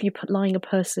 If you're lying a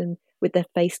person with their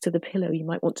face to the pillow, you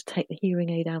might want to take the hearing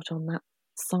aid out on that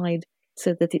side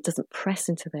so that it doesn't press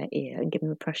into their ear and give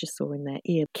them a pressure sore in their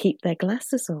ear. Keep their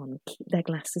glasses on, keep their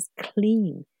glasses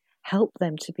clean, help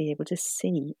them to be able to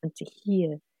see and to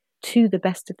hear to the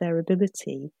best of their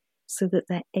ability so that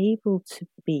they're able to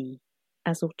be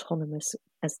as autonomous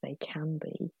as they can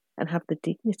be and have the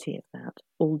dignity of that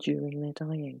all during their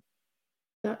dying.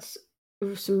 That's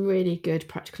some really good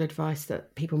practical advice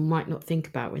that people might not think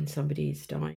about when somebody's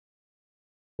dying.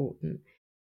 Important.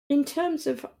 In terms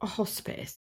of a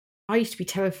hospice, I used to be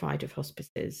terrified of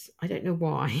hospices. I don't know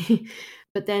why.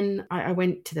 But then I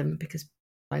went to them because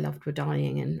I loved were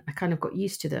dying and I kind of got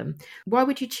used to them. Why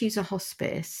would you choose a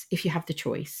hospice if you have the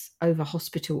choice over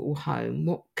hospital or home?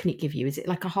 What can it give you? Is it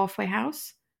like a halfway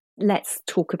house? Let's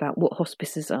talk about what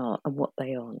hospices are and what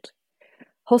they aren't.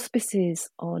 Hospices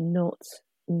are not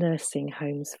nursing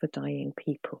homes for dying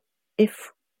people.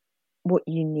 If what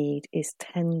you need is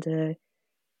tender,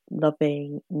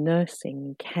 loving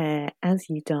nursing care as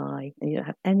you die and you don't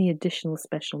have any additional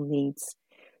special needs,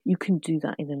 you can do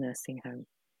that in a nursing home.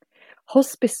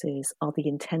 Hospices are the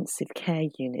intensive care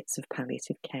units of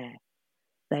palliative care.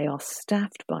 They are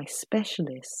staffed by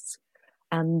specialists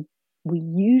and we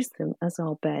use them as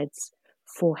our beds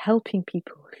for helping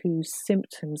people whose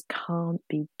symptoms can't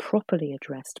be properly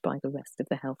addressed by the rest of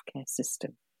the healthcare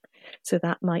system. So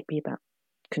that might be about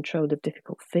control of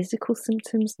difficult physical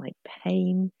symptoms like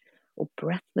pain or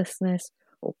breathlessness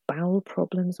or bowel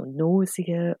problems or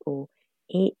nausea or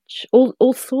itch,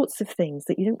 all sorts of things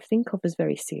that you don't think of as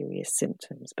very serious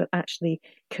symptoms, but actually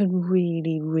can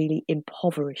really, really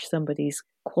impoverish somebody's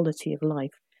quality of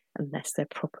life unless they're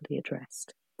properly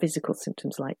addressed. Physical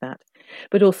symptoms like that,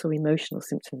 but also emotional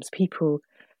symptoms. People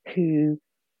who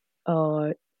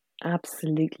are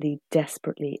absolutely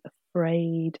desperately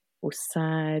afraid or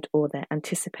sad, or they're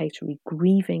anticipatory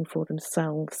grieving for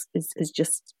themselves is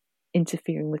just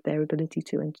interfering with their ability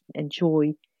to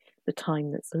enjoy the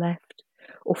time that's left.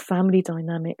 Or family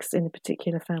dynamics in a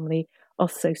particular family are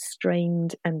so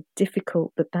strained and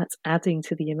difficult that that's adding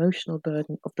to the emotional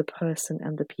burden of the person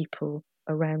and the people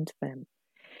around them.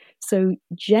 So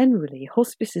generally,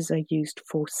 hospices are used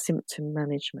for symptom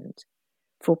management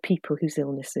for people whose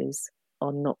illnesses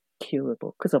are not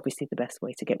curable, because obviously the best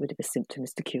way to get rid of a symptom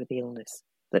is to cure the illness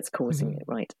that's causing it,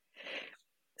 right?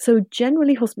 So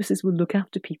generally, hospices will look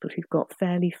after people who've got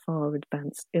fairly far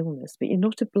advanced illness, but you're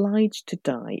not obliged to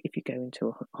die if you go into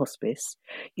a hospice.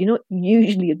 You're not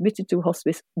usually admitted to a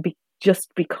hospice just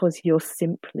because you're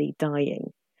simply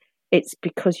dying. It's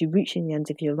because you're reaching the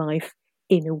end of your life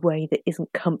in a way that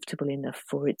isn't comfortable enough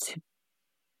for it to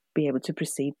be able to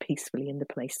proceed peacefully in the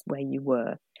place where you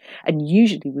were. And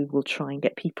usually we will try and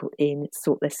get people in,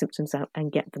 sort their symptoms out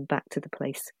and get them back to the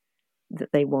place that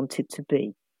they wanted to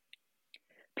be.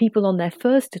 People on their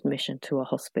first admission to a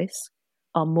hospice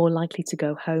are more likely to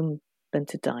go home than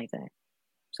to die there.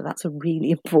 So that's a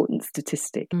really important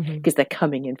statistic because they're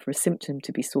coming in for a symptom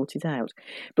to be sorted out.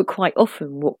 But quite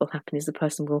often what will happen is the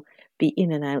person will be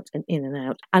in and out and in and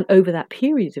out. And over that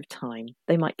period of time,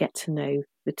 they might get to know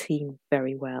the team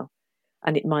very well.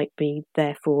 And it might be,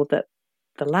 therefore, that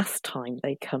the last time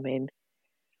they come in,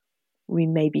 we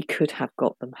maybe could have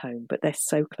got them home, but they're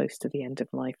so close to the end of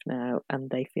life now and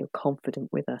they feel confident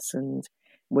with us and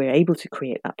we're able to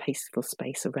create that peaceful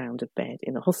space around a bed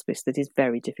in a hospice that is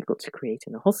very difficult to create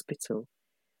in a hospital,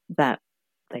 that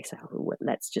they say, oh, well,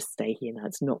 let's just stay here now.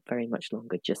 It's not very much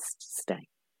longer, just stay.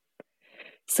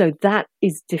 So that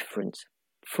is different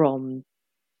from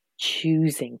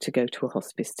choosing to go to a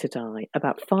hospice to die.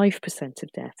 About 5%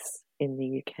 of deaths in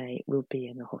the UK will be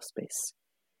in a hospice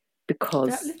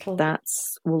because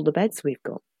that's all the beds we've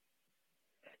got.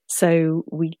 So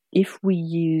if we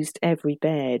used every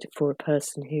bed for a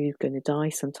person who's going to die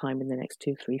sometime in the next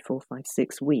 2, 3, 4, 5,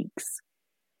 6 weeks,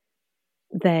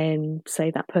 then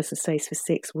say that person stays for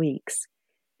 6 weeks,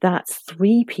 That's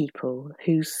 3 people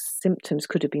whose symptoms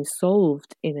could have been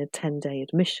solved in a 10-day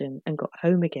admission and got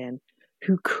home again,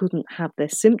 who couldn't have their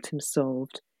symptoms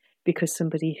solved because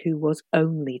somebody who was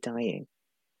only dying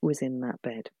was in that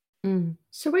bed. Mm.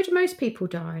 So where do most people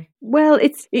die? Well,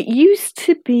 it used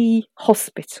to be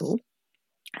hospital,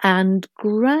 and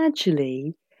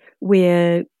gradually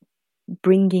we're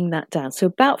bringing that down. So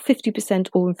about 50%,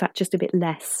 or in fact just a bit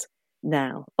less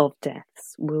now, of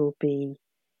deaths will be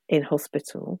in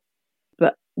hospital,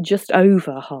 but just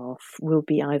over half will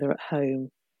be either at home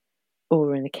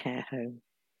or in a care home,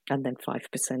 and then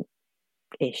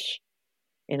 5%-ish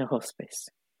in a hospice.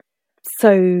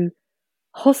 So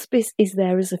hospice is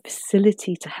there as a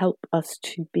facility to help us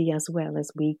to be as well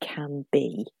as we can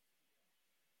be.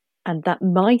 And that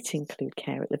might include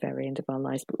care at the very end of our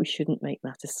lives, but we shouldn't make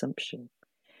that assumption.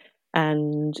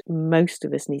 And most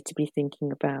of us need to be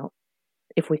thinking about,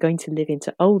 if we're going to live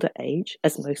into older age,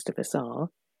 as most of us are,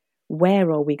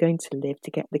 where are we going to live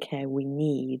to get the care we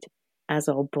need as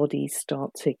our bodies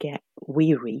start to get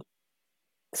weary,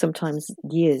 sometimes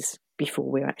years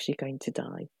before we're actually going to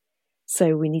die.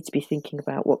 So we need to be thinking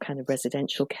about what kind of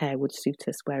residential care would suit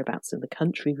us, whereabouts in the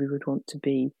country we would want to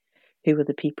be, who are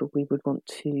the people we would want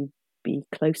to be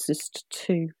closest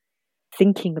to,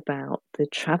 thinking about the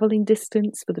travelling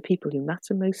distance for the people who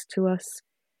matter most to us.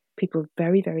 People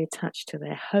very, very attached to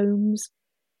their homes,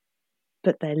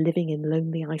 but they're living in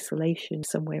lonely isolation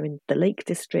somewhere in the Lake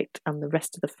District, and the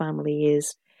rest of the family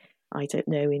is, I don't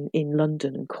know, in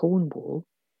London and Cornwall.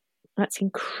 That's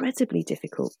incredibly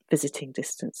difficult visiting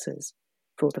distances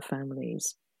for the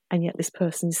families. And yet this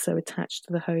person is so attached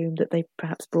to the home that they've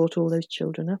perhaps brought all those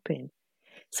children up in.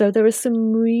 So there are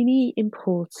some really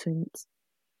important,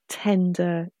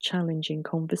 tender, challenging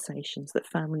conversations that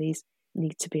families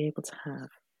need to be able to have.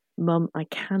 Mum, I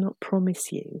cannot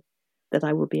promise you that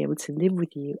I will be able to live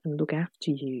with you and look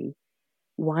after you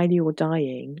while you're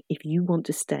dying if you want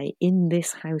to stay in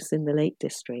this house in the Lake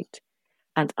District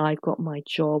and I've got my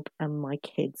job and my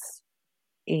kids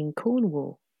in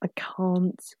Cornwall. I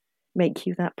can't make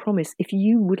you that promise. If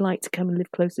you would like to come and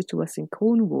live closer to us in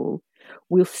Cornwall,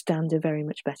 we'll stand a very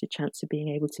much better chance of being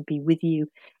able to be with you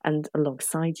and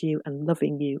alongside you and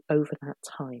loving you over that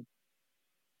time.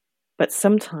 But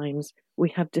sometimes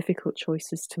we have difficult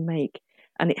choices to make,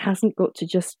 and it hasn't got to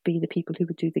just be the people who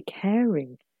would do the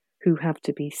caring who have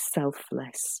to be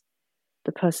selfless.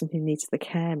 The person who needs the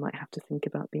care might have to think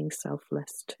about being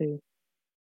selfless too.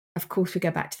 Of course, we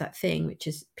go back to that thing, which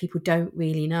is people don't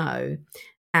really know.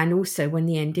 And also when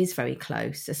the end is very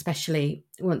close, especially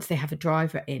once they have a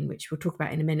driver in, which we'll talk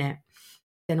about in a minute,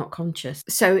 they're not conscious.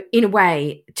 So in a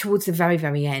way, towards the very,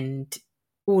 very end,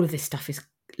 all of this stuff is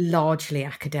largely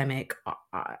academic,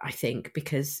 I think,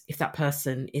 because if that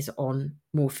person is on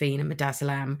morphine and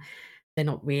midazolam, they're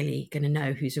not really going to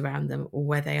know who's around them or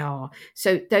where they are.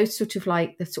 So those sort of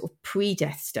like the sort of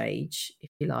pre-death stage, if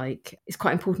you like, it's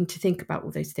quite important to think about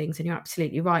all those things. And you're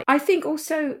absolutely right. I think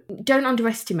also don't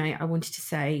underestimate, I wanted to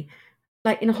say,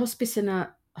 like in a hospice and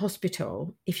a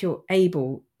hospital, if you're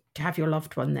able to have your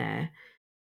loved one there,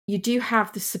 you do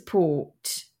have the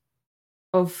support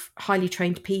of highly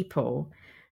trained people.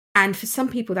 And for some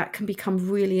people that can become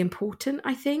really important,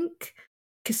 I think.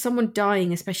 Because someone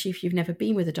dying, especially if you've never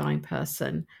been with a dying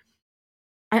person,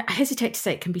 I hesitate to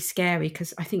say it can be scary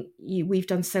because I think we've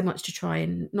done so much to try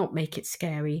and not make it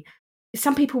scary.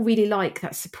 Some people really like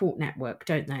that support network,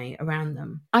 don't they, around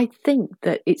them? I think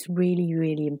that it's really,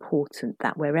 really important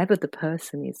that wherever the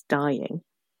person is dying,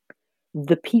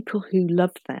 the people who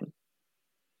love them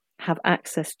have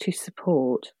access to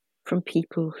support from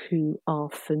people who are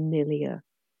familiar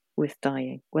with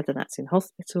dying, whether that's in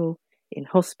hospital, in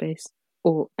hospice,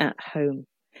 or at home.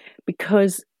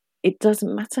 Because it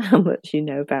doesn't matter how much you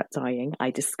know about dying,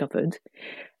 I discovered,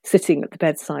 sitting at the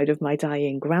bedside of my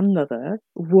dying grandmother,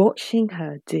 watching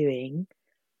her doing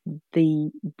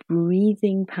the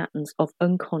breathing patterns of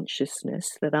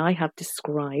unconsciousness that I have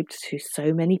described to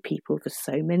so many people for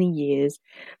so many years,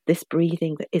 this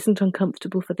breathing that isn't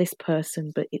uncomfortable for this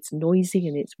person, but it's noisy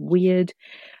and it's weird,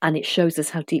 and it shows us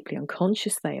how deeply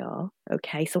unconscious they are.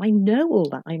 Okay, so I know all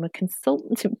that. I'm a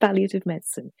consultant in palliative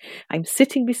medicine. I'm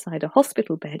sitting beside a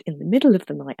hospital bed in the middle of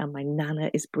the night and my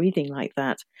nana is breathing like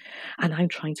that, and I'm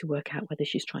trying to work out whether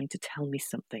she's trying to tell me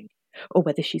something, or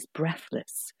whether she's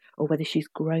breathless, or whether she's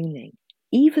groaning,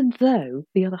 even though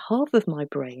the other half of my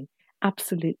brain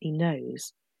absolutely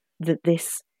knows that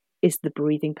this is the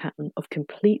breathing pattern of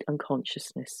complete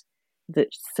unconsciousness that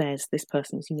says this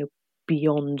person is,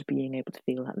 beyond being able to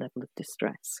feel that level of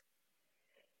distress.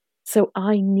 So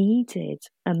I needed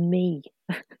a me,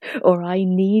 or I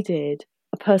needed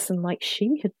a person like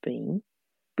she had been,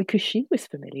 because she was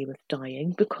familiar with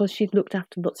dying, because she'd looked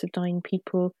after lots of dying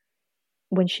people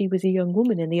when she was a young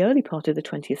woman in the early part of the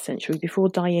 20th century, before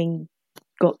dying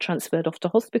got transferred off to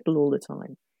hospital all the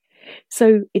time.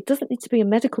 So it doesn't need to be a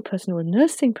medical person or a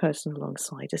nursing person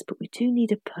alongside us, but we do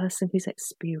need a person who's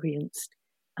experienced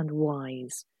and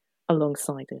wise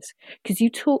alongside us. Because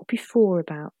you talked before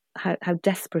about how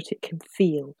desperate it can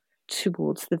feel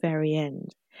towards the very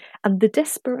end. And the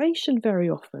desperation very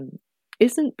often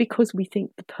isn't because we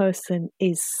think the person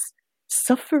is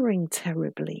suffering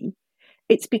terribly.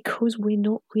 It's because we're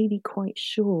not really quite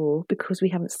sure, because we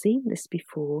haven't seen this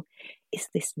before. Is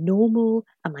this normal?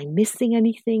 Am I missing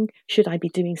anything? Should I be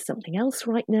doing something else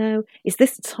right now? Is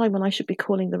this the time when I should be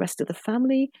calling the rest of the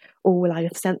family? Or will I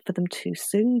have sent for them too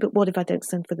soon? But what if I don't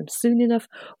send for them soon enough?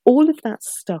 All of that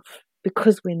stuff,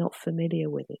 because we're not familiar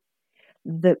with it,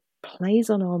 that plays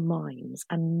on our minds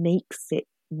and makes it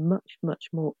much, much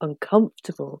more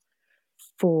uncomfortable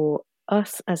for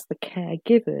us as the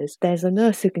caregivers. There's a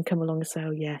nurse who can come along and say,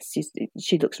 oh yes,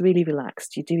 she looks really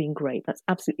relaxed, you're doing great, that's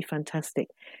absolutely fantastic.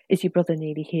 Is your brother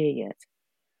nearly here yet?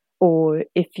 Or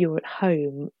if you're at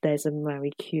home, there's a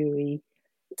Marie Curie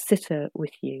sitter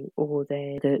with you, or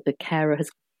the carer has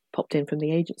popped in from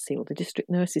the agency, or the district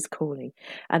nurse is calling,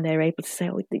 and they're able to say,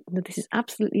 oh, this is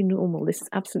absolutely normal, this is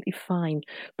absolutely fine,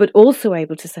 but also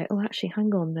able to say, oh, actually,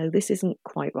 hang on, no, this isn't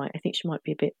quite right. I think she might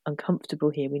be a bit uncomfortable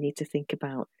here. We need to think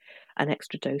about an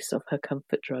extra dose of her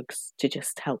comfort drugs to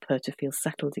just help her to feel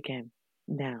settled again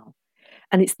now.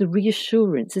 And it's the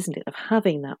reassurance, isn't it, of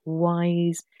having that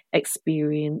wise,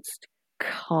 experienced,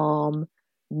 calm,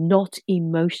 not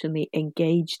emotionally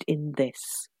engaged in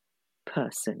this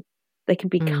person. They can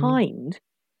be kind,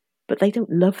 but they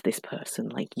don't love this person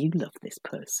like you love this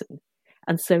person.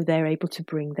 And so they're able to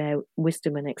bring their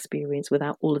wisdom and experience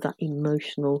without all of that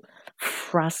emotional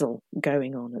frazzle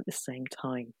going on at the same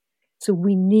time. So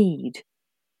we need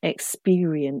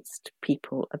experienced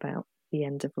people about the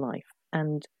end of life.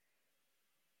 And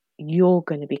you're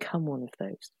going to become one of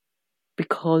those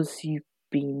because you've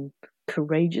been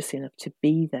courageous enough to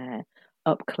be there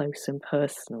up close and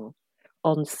personal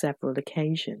on several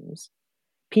occasions.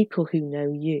 People who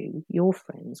know you, your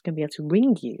friends, can be able to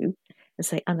ring you and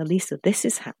say, Annalisa, this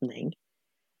is happening.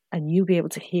 And you'll be able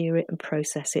to hear it and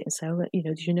process it and say, oh,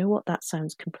 do you know what? That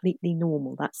sounds completely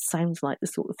normal. That sounds like the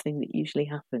sort of thing that usually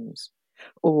happens.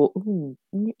 Or, do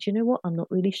you know what? I'm not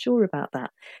really sure about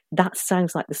that. That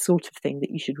sounds like the sort of thing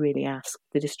that you should really ask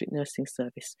the district nursing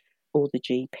service or the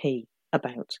GP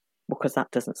about, because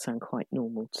that doesn't sound quite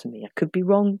normal to me. I could be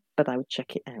wrong, but I would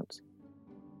check it out.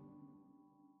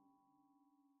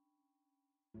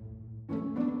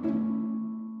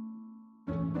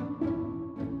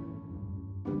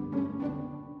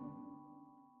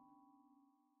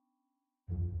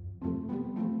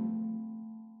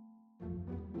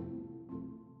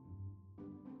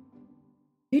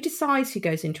 Who decides who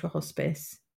goes into a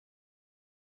hospice?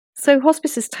 So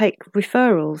hospices take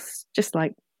referrals, just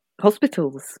like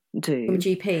hospitals do. From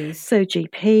GPs? So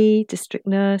GP, district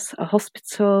nurse, a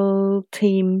hospital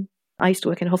team. I used to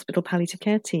work in a hospital palliative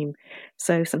care team.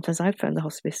 So sometimes I'd phone the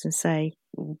hospice and say,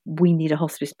 we need a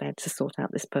hospice bed to sort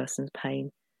out this person's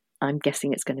pain. I'm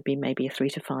guessing it's going to be maybe a 3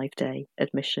 to 5 day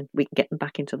admission. We can get them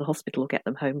back into the hospital or get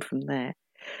them home from there.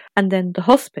 And then the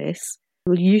hospice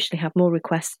will usually have more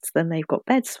requests than they've got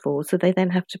beds for. So they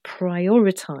then have to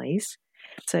prioritise.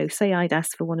 So say I'd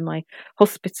asked for one of my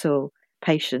hospital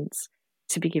patients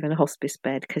to be given a hospice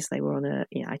bed because they were on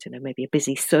maybe a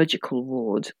busy surgical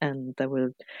ward, and there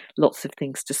were lots of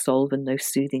things to solve and no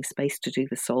soothing space to do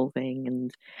the solving, and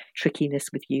trickiness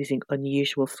with using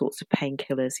unusual sorts of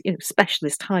painkillers,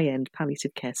 specialist high-end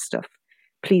palliative care stuff.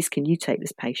 Please, can you take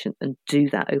this patient and do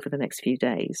that over the next few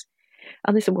days?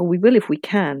 And they said, well, we will if we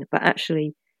can, but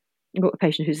actually you've got a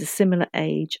patient who's a similar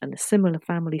age and a similar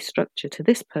family structure to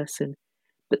this person,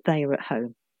 but they are at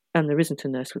home and there isn't a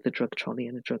nurse with a drug trolley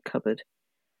and a drug cupboard.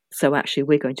 So actually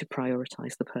we're going to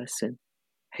prioritise the person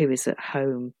who is at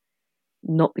home,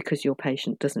 not because your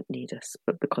patient doesn't need us,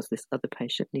 but because this other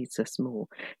patient needs us more.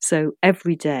 So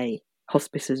every day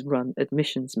hospices run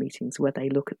admissions meetings where they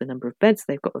look at the number of beds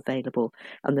they've got available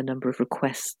and the number of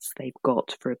requests they've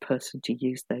got for a person to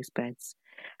use those beds,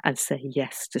 and say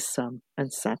yes to some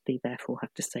and sadly therefore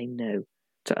have to say no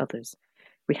to others.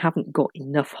 We haven't got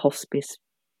enough hospice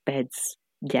beds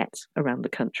yet around the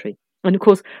country. And of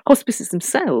course, hospices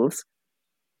themselves,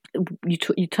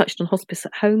 you touched on hospice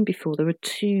at home before. There are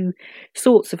two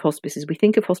sorts of hospices. We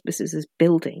think of hospices as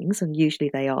buildings, and usually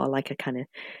they are like a kind of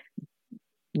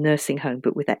nursing home,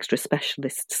 but with extra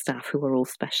specialist staff who are all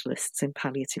specialists in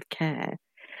palliative care.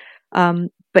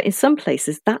 But in some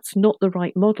places, that's not the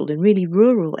right model. In really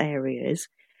rural areas,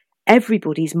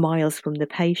 everybody's miles from the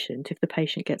patient if the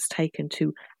patient gets taken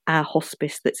to our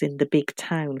hospice that's in the big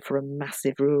town for a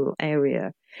massive rural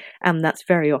area. And that's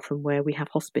very often where we have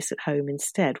hospice at home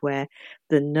instead, where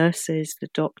the nurses, the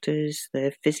doctors,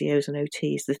 the physios and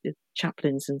OTs, the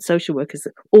chaplains and social workers,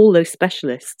 all those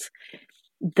specialists,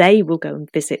 they will go and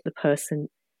visit the person,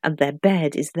 and their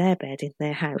bed is their bed in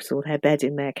their house or their bed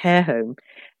in their care home,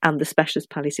 and the specialist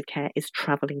palliative care is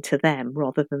travelling to them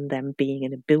rather than them being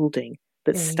in a building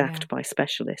that's staffed by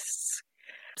specialists.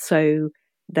 So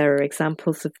there are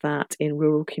examples of that in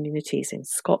rural communities in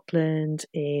Scotland,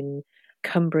 in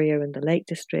Cumbria and the Lake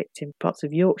District, in parts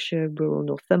of Yorkshire, rural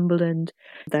Northumberland.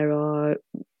 There are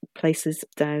places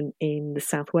down in the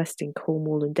southwest in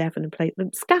Cornwall and Devon,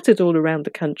 and scattered all around the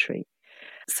country.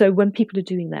 So when people are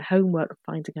doing their homework,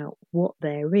 finding out what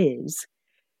there is,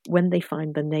 when they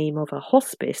find the name of a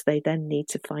hospice, they then need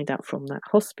to find out from that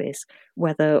hospice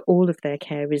whether all of their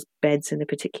care is beds in a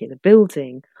particular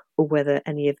building or whether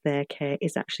any of their care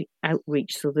is actually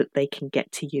outreach so that they can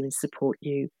get to you and support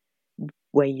you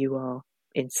where you are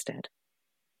instead.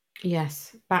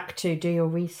 Yes, back to do your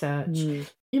research.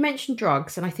 You mentioned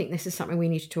drugs, and I think this is something we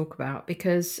need to talk about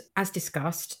because, as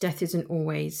discussed, death isn't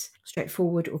always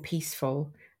straightforward or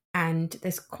peaceful, and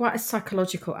there's quite a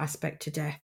psychological aspect to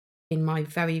death in my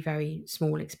very, very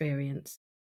small experience,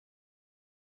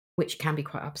 which can be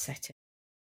quite upsetting.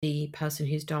 The person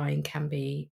who's dying can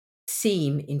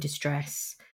seem in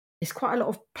distress. There's quite a lot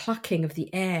of plucking of the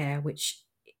air, which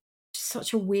is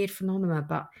such a weird phenomenon,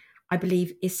 but I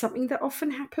believe is something that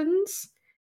often happens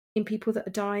in people that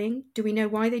are dying. Do we know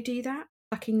why they do that,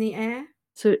 plucking the air?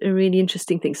 So a really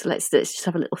interesting thing. So let's just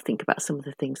have a little think about some of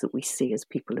the things that we see as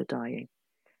people are dying.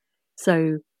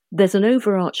 So there's an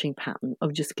overarching pattern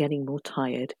of just getting more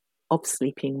tired, of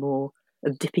sleeping more,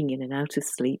 of dipping in and out of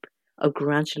sleep, of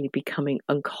gradually becoming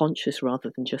unconscious rather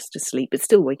than just asleep, but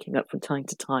still waking up from time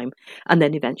to time, and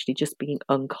then eventually just being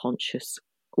unconscious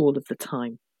all of the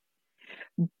time.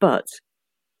 But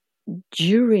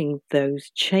during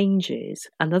those changes,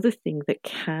 another thing that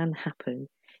can happen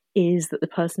is that the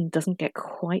person doesn't get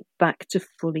quite back to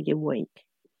fully awake.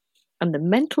 And the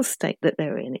mental state that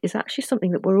they're in is actually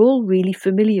something that we're all really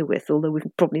familiar with, although we've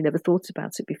probably never thought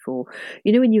about it before.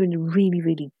 You know, when you're in a really,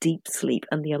 really deep sleep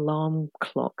and the alarm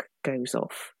clock goes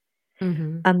off,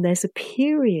 and there's a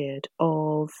period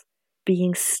of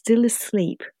being still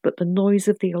asleep, but the noise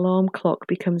of the alarm clock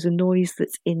becomes a noise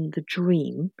that's in the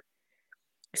dream.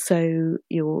 So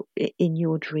you're in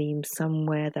your dream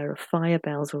somewhere, there are fire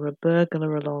bells or a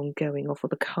burglar alarm going off or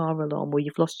the car alarm where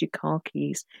you've lost your car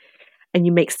keys, and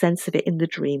you make sense of it in the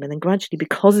dream. And then gradually,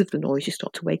 because of the noise, you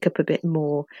start to wake up a bit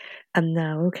more. And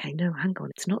now, okay, no, hang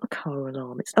on, it's not a car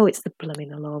alarm. It's the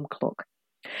blooming alarm clock.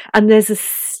 And there's a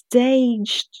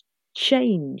staged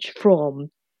change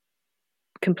from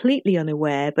completely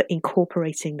unaware, but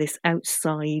incorporating this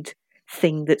outside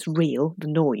thing that's real, the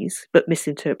noise, but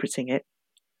misinterpreting it.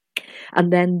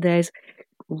 And then there's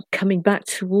coming back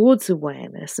towards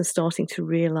awareness and starting to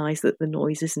realise that the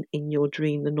noise isn't in your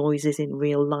dream, the noise is in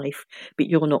real life, but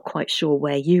you're not quite sure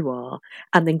where you are.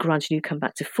 And then gradually you come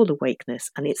back to full awakeness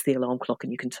and it's the alarm clock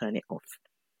and you can turn it off.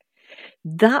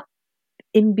 That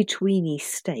in-betweeny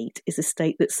state is a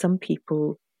state that some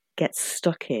people get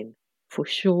stuck in for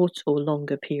short or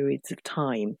longer periods of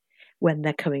time when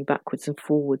they're coming backwards and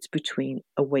forwards between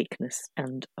awakeness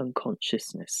and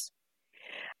unconsciousness.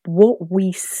 What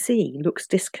we see looks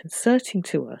disconcerting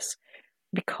to us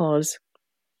because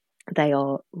they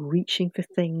are reaching for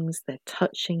things, they're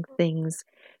touching things,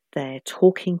 they're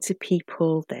talking to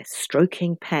people, they're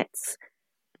stroking pets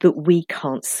that we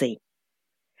can't see.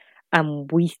 And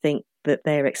we think that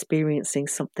they're experiencing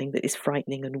something that is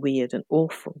frightening and weird and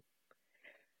awful.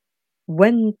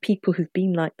 When people who've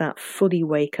been like that fully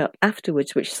wake up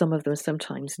afterwards, which some of them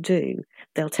sometimes do,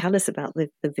 they'll tell us about the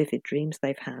vivid dreams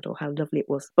they've had or how lovely it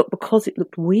was. But because it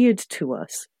looked weird to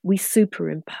us, we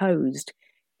superimposed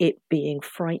it being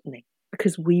frightening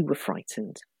because we were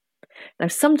frightened. Now,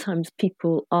 sometimes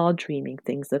people are dreaming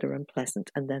things that are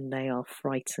unpleasant and then they are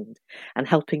frightened, and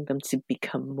helping them to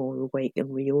become more awake and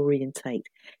reorientate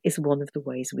is one of the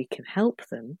ways we can help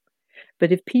them.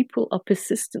 But if people are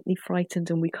persistently frightened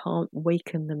and we can't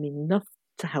waken them enough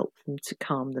to help them to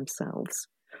calm themselves,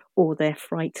 or they're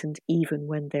frightened even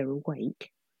when they're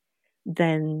awake,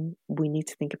 then we need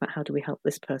to think about how do we help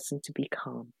this person to be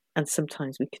calm. And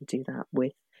sometimes we can do that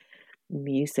with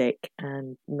music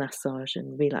and massage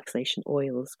and relaxation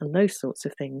oils and those sorts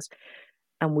of things.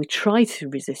 And we try to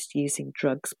resist using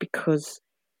drugs because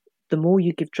the more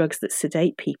you give drugs that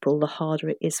sedate people, the harder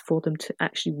it is for them to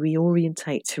actually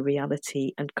reorientate to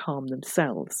reality and calm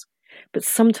themselves. But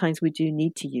sometimes we do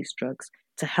need to use drugs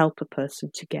to help a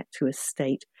person to get to a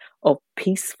state of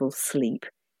peaceful sleep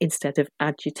instead of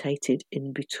agitated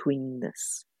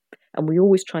in-betweenness. And we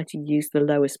always try to use the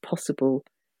lowest possible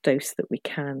dose that we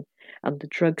can. And the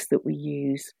drugs that we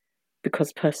use,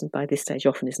 because a person by this stage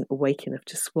often isn't awake enough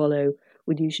to swallow,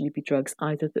 would usually be drugs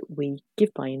either that we give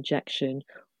by injection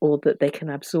or that they can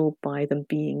absorb by them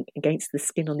being against the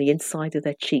skin on the inside of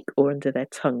their cheek or under their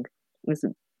tongue. Because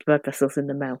the blood vessels in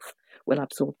the mouth will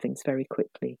absorb things very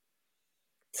quickly.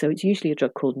 So it's usually a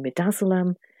drug called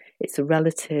midazolam. It's a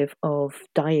relative of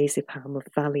diazepam, of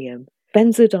Valium.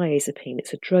 Benzodiazepine,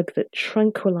 it's a drug that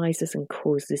tranquilizes and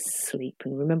causes sleep.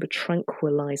 And remember,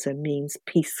 tranquilizer means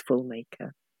peaceful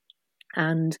maker.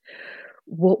 And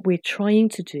what we're trying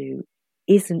to do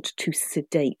isn't to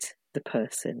sedate the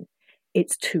person.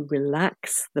 It's to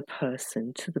relax the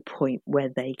person to the point where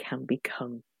they can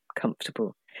become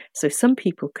comfortable. So some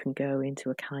people can go into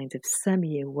a kind of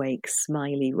semi-awake,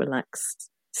 smiley, relaxed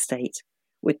state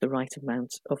with the right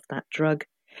amount of that drug.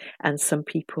 And some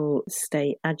people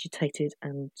stay agitated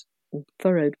and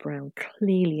furrowed brown,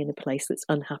 clearly in a place that's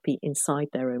unhappy inside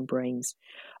their own brains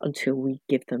until we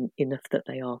give them enough that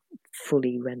they are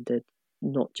fully rendered,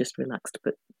 not just relaxed,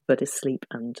 but asleep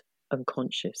and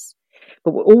unconscious.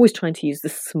 But we're always trying to use the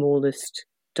smallest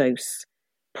dose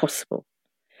possible.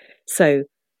 So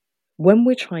when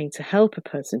we're trying to help a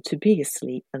person to be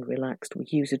asleep and relaxed, we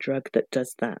use a drug that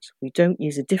does that. We don't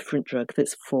use a different drug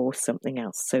that's for something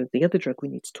else. So the other drug we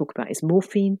need to talk about is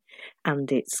morphine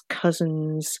and its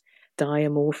cousins,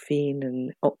 diamorphine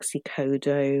and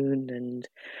oxycodone and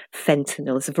fentanyl.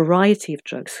 There's a variety of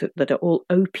drugs that are all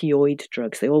opioid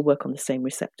drugs. They all work on the same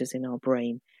receptors in our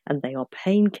brain, and they are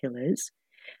painkillers.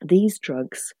 These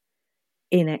drugs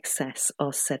in excess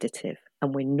are sedative,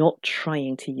 and we're not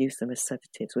trying to use them as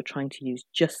sedatives. We're trying to use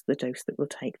just the dose that will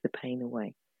take the pain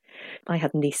away. I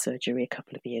had knee surgery a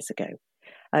couple of years ago.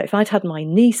 If I'd had my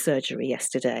knee surgery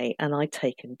yesterday and I'd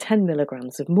taken 10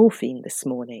 milligrams of morphine this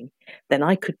morning, then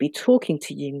I could be talking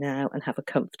to you now and have a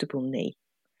comfortable knee.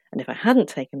 And if I hadn't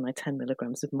taken my 10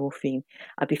 milligrams of morphine,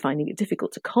 I'd be finding it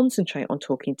difficult to concentrate on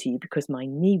talking to you because my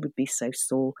knee would be so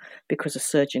sore because a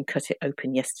surgeon cut it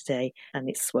open yesterday and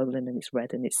it's swollen and it's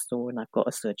red and it's sore and I've got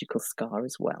a surgical scar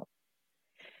as well.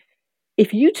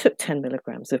 If you took 10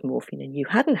 milligrams of morphine and you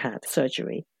hadn't had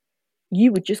surgery,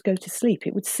 you would just go to sleep.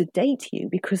 It would sedate you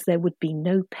because there would be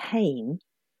no pain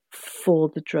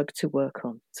for the drug to work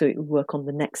on. So it would work on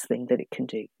the next thing that it can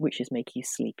do, which is make you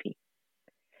sleepy.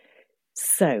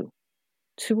 So,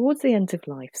 towards the end of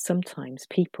life, sometimes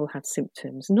people have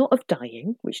symptoms, not of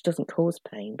dying, which doesn't cause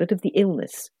pain, but of the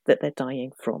illness that they're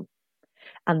dying from.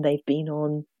 And they've been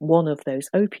on one of those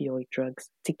opioid drugs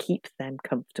to keep them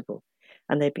comfortable.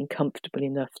 And they've been comfortable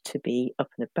enough to be up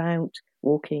and about,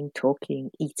 walking,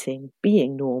 talking, eating,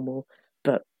 being normal,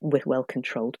 but with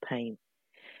well-controlled pain.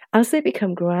 As they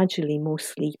become gradually more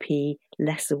sleepy,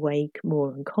 less awake,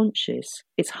 more unconscious,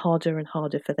 it's harder and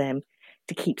harder for them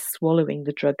to keep swallowing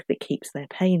the drug that keeps their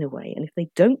pain away. And if they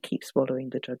don't keep swallowing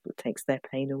the drug that takes their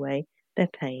pain away, their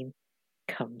pain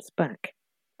comes back.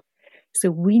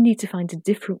 So we need to find a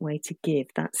different way to give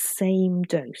that same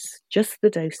dose, just the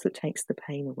dose that takes the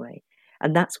pain away.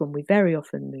 And that's when we very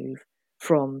often move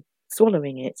from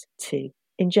swallowing it to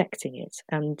injecting it.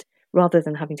 And rather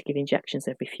than having to give injections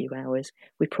every few hours,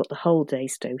 we put the whole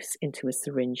day's dose into a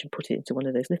syringe and put it into one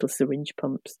of those little syringe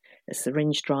pumps, a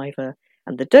syringe driver,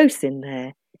 and the dose in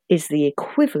there is the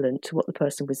equivalent to what the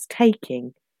person was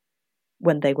taking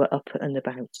when they were up and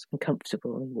about and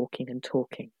comfortable and walking and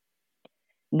talking.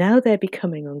 Now they're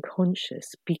becoming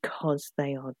unconscious because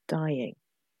they are dying.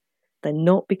 They're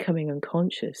not becoming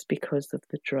unconscious because of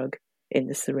the drug in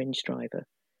the syringe driver.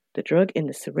 The drug in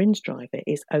the syringe driver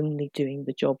is only doing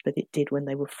the job that it did when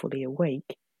they were fully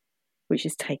awake, which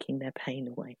is taking their pain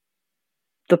away.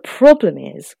 The problem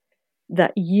is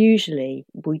that usually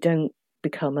we don't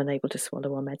become unable to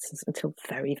swallow our medicines until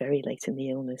very, very late in the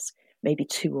illness, maybe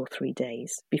 2 or 3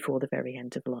 days before the very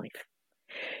end of life.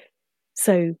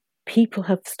 So people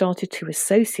have started to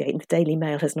associate, and the Daily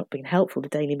Mail has not been helpful. The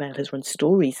Daily Mail has run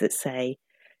stories that say,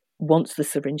 once the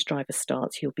syringe driver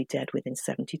starts, you'll be dead within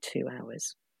 72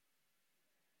 hours.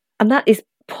 And that is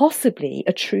possibly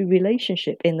a true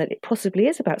relationship in that it possibly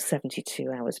is about 72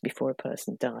 hours before a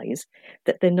person dies,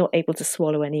 that they're not able to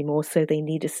swallow anymore, so they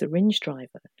need a syringe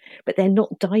driver. But they're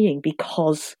not dying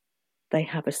because they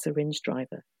have a syringe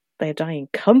driver. They're dying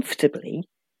comfortably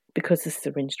because the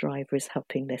syringe driver is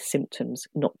helping their symptoms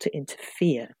not to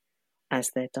interfere as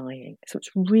they're dying. So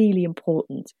it's really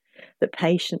important that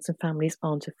patients and families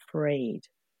aren't afraid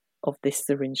of this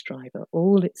syringe driver.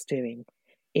 All it's doing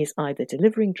is either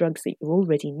delivering drugs that you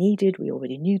already needed, we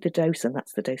already knew the dose, and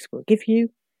that's the dose we'll give you,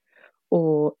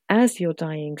 or as you're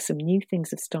dying, some new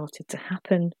things have started to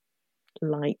happen,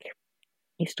 like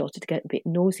you've started to get a bit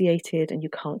nauseated and you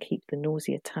can't keep the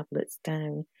nausea tablets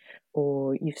down,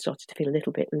 or you've started to feel a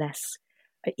little bit less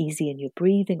easy in your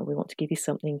breathing, or we want to give you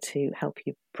something to help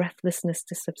your breathlessness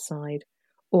to subside,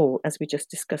 or, as we just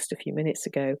discussed a few minutes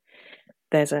ago,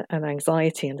 there's an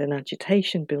anxiety and an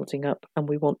agitation building up, and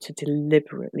we want to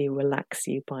deliberately relax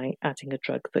you by adding a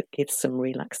drug that gives some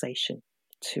relaxation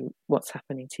to what's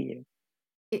happening to you.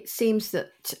 It seems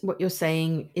that what you're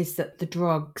saying is that the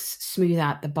drugs smooth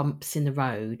out the bumps in the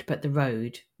road, but the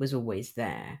road was always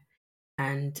there.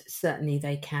 And certainly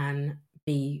they can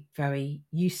be very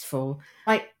useful.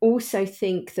 I also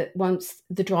think that once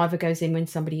the driver goes in when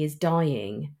somebody is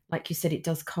dying, like you said, it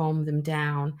does calm them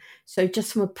down. So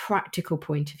just from a practical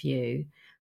point of view,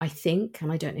 I think,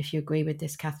 and I don't know if you agree with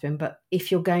this, Kathryn, but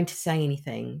if you're going to say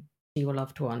anything to your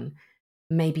loved one,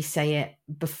 maybe say it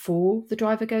before the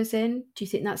driver goes in. Do you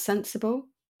think that's sensible?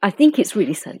 I think it's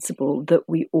really sensible that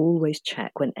we always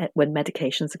check when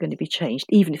medications are going to be changed,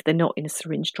 even if they're not in a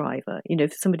syringe driver. You know,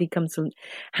 if somebody comes and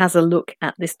has a look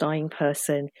at this dying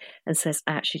person and says,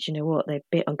 actually, do you know what, they're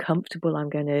a bit uncomfortable,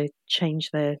 I'm going to change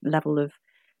their level of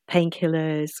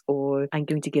painkillers, or I'm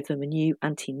going to give them a new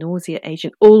anti-nausea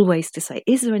agent, always to say,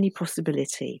 is there any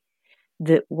possibility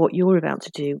that what you're about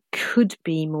to do could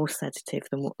be more sedative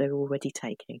than what they're already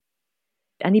taking?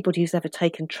 Anybody who's ever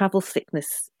taken travel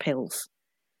sickness pills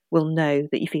will know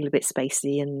that you feel a bit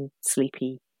spacey and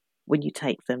sleepy when you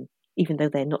take them, even though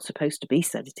they're not supposed to be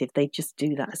sedative. They just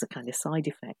do that as a kind of side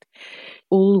effect.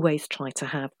 Always try to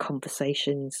have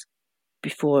conversations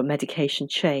before a medication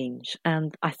change.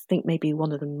 And I think maybe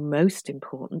one of the most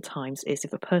important times is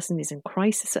if a person is in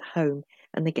crisis at home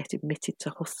and they get admitted to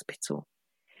hospital.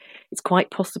 It's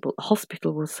quite possible a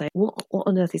hospital will say, what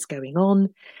on earth is going on?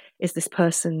 Is this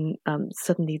person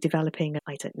suddenly developing,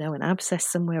 I don't know, an abscess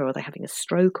somewhere, or are they having a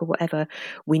stroke or whatever?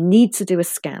 We need to do a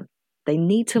scan. They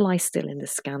need to lie still in the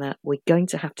scanner. We're going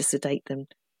to have to sedate them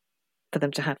for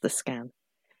them to have the scan.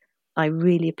 I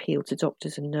really appeal to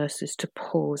doctors and nurses to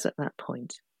pause at that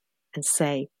point and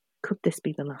say, could this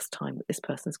be the last time that this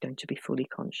person's going to be fully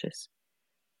conscious?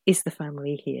 Is the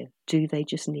family here? Do they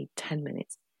just need 10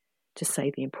 minutes to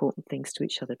say the important things to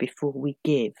each other before we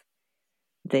give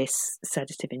this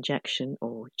sedative injection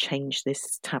or change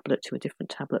this tablet to a different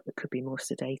tablet that could be more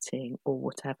sedating or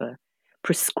whatever?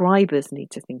 Prescribers need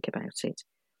to think about it,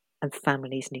 and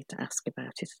families need to ask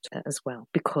about it as well,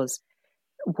 because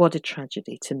what a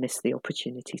tragedy to miss the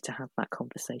opportunity to have that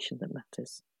conversation that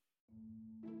matters.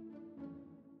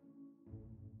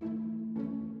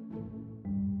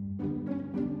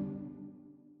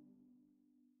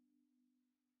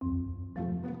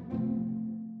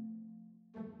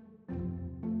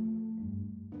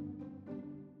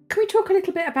 Can we talk a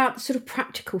little bit about the sort of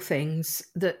practical things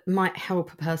that might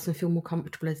help a person feel more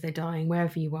comfortable as they're dying,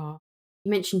 wherever you are?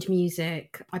 You mentioned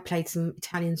music. I played some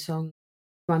Italian songs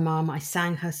to my mum. I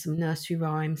sang her some nursery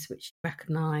rhymes, which she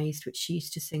recognised, which she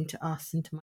used to sing to us and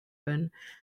to my husband.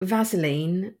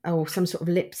 Vaseline or some sort of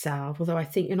lip salve, although I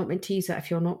think you're not meant to use that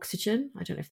if you're on oxygen. I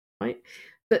don't know if that's right.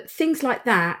 But things like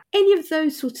that, any of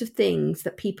those sorts of things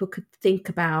that people could think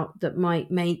about that might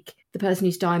make the person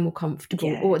who's dying more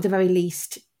comfortable, or at the very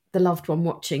least, the loved one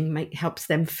watching helps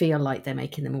them feel like they're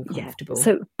making them more comfortable. Yeah.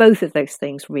 So both of those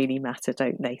things really matter,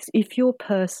 don't they? If your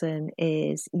person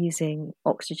is using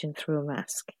oxygen through a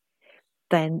mask,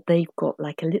 then they've got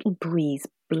like a little breeze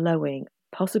blowing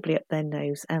possibly up their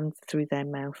nose and through their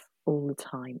mouth all the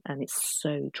time, and it's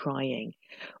so drying.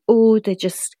 Or they're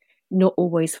just not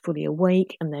always fully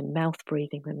awake and they're mouth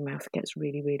breathing, and the mouth gets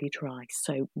really, really dry.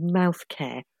 So mouth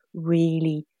care,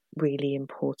 really, really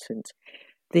important.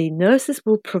 The nurses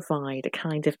will provide a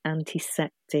kind of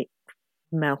antiseptic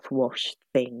mouthwash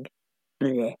thing.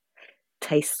 Blech.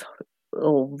 Tastes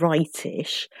all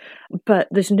rightish, but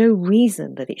there's no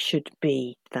reason that it should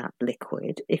be that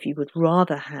liquid. If you would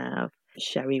rather have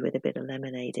sherry with a bit of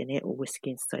lemonade in it, or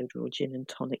whiskey and soda, or gin and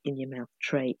tonic in your mouth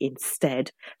tray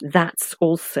instead, that's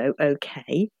also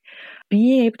okay.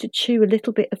 Being able to chew a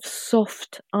little bit of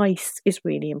soft ice is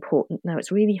really important. Now,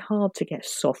 it's really hard to get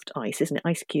soft ice, isn't it?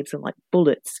 Ice cubes are like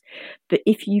bullets. But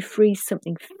if you freeze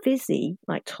something fizzy,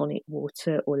 like tonic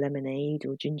water or lemonade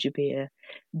or ginger beer,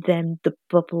 then the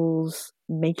bubbles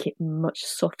make it much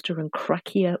softer and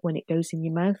crackier when it goes in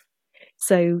your mouth.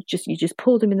 So you just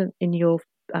pour them in your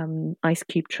ice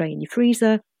cube tray in your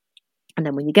freezer, and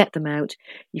then when you get them out,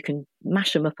 you can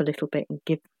mash them up a little bit and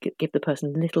give the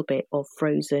person a little bit of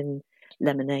frozen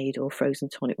lemonade or frozen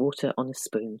tonic water on a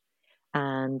spoon,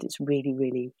 and it's really,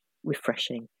 really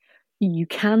refreshing. You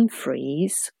can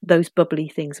freeze those bubbly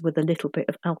things with a little bit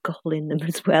of alcohol in them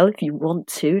as well, if you want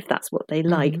to, if that's what they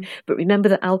like. Mm-hmm. But remember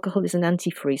that alcohol is an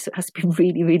antifreeze, so it has to be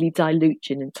really, really dilute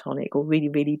gin and tonic, or really,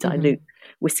 really dilute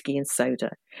whiskey and soda.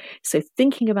 So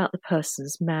thinking about the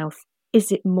person's mouth,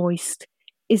 is it moist?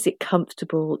 Is it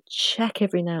comfortable? Check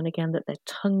every now and again that their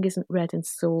tongue isn't red and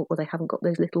sore, or they haven't got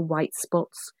those little white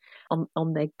spots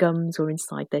on their gums or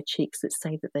inside their cheeks that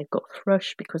say that they've got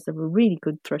thrush, because there are really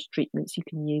good thrush treatments you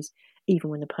can use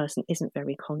even when a person isn't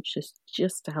very conscious,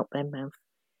 just to help their mouth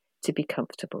to be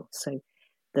comfortable. So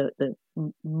the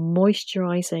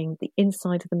moisturising the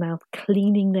inside of the mouth,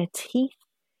 cleaning their teeth.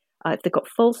 If they've got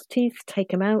false teeth, take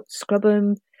them out, scrub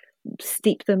them,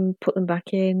 steep them, put them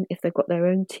back in. If they've got their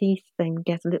own teeth, then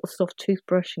get a little soft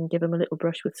toothbrush and give them a little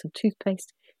brush with some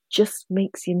toothpaste. Just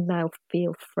makes your mouth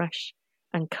feel fresh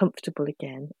and comfortable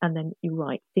again. And then you're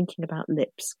right, thinking about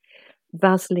lips.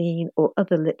 Vaseline or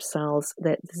other lip salves,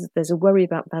 there's a worry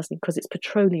about Vaseline because it's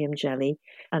petroleum jelly,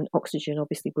 and oxygen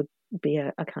obviously would be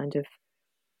a kind of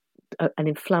an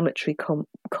inflammatory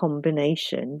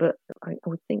combination. But I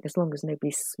would think as long as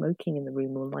nobody's smoking in the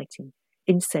room or lighting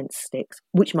incense sticks,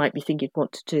 which might be thing you'd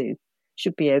want to do,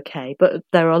 should be okay. But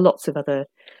there are lots of other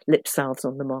lip salves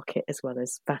on the market as well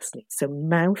as Vaseline. So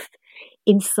mouth,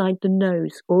 inside the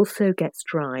nose also gets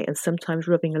dry, and sometimes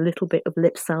rubbing a little bit of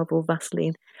lip salve or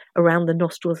Vaseline around the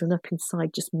nostrils and up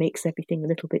inside just makes everything a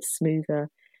little bit smoother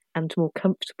and more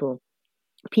comfortable.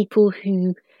 People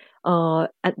who are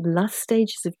at the last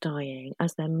stages of dying,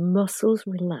 as their muscles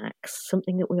relax,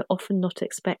 something that we're often not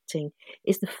expecting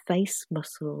is the face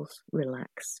muscles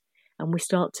relax. And we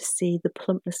start to see the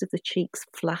plumpness of the cheeks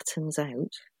flattens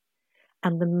out,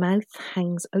 and the mouth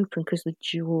hangs open because the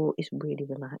jaw is really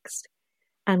relaxed.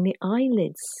 And the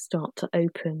eyelids start to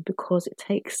open because it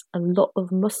takes a lot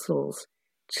of muscles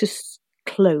to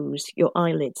close your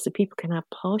eyelids. So people can have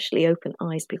partially open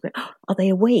eyes. People go, oh, are they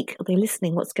awake? Are they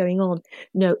listening? What's going on?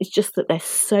 No, it's just that they're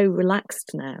so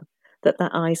relaxed now that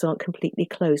their eyes aren't completely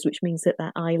closed, which means that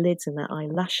their eyelids and their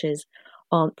eyelashes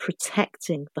aren't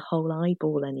protecting the whole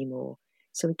eyeball anymore.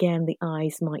 So again, the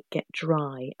eyes might get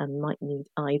dry and might need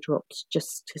eye drops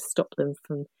just to stop them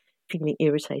from feeling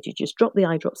irritated. Just drop the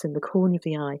eye drops in the corner of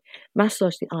the eye,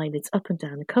 massage the eyelids up and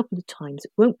down a couple of times.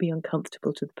 It won't be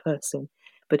uncomfortable to the person,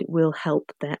 but it will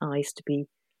help their eyes to be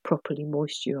properly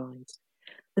moisturised.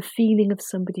 The feeling of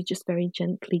somebody just very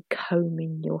gently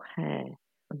combing your hair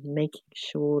and making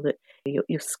sure that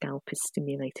your scalp is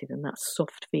stimulated, and that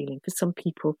soft feeling. For some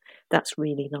people, that's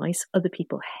really nice. Other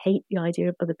people hate the idea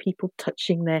of other people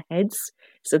touching their heads.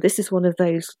 So this is one of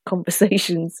those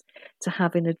conversations to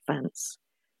have in advance.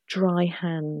 Dry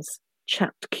hands,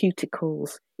 chapped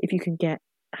cuticles. If you can get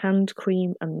hand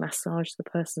cream and massage the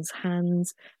person's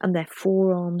hands and their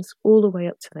forearms all the way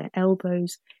up to their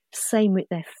elbows. Same with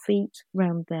their feet,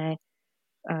 round their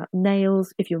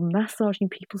nails. If you're massaging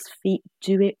people's feet,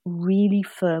 do it really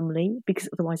firmly, because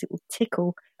otherwise it will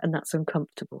tickle and that's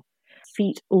uncomfortable.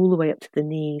 Feet all the way up to the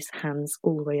knees, hands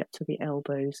all the way up to the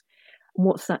elbows. And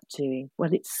what's that doing?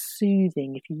 Well, it's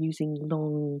soothing if you're using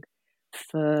long,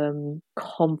 firm,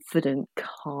 confident,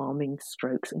 calming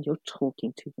strokes and you're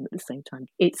talking to them at the same time.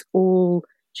 It's all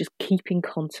just keeping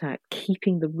contact,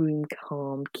 keeping the room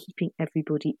calm, keeping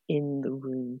everybody in the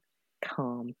room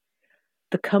calm.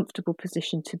 The comfortable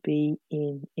position to be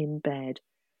in bed.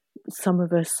 Some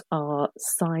of us are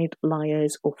side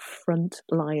liars or front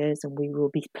liars, and we will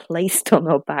be placed on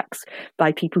our backs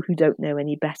by people who don't know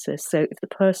any better. So if the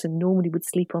person normally would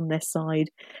sleep on their side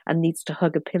and needs to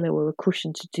hug a pillow or a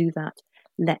cushion to do that,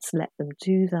 let's let them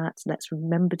do that. Let's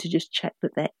remember to just check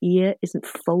that their ear isn't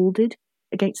folded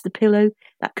against the pillow.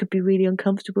 That could be really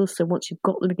uncomfortable. So once you've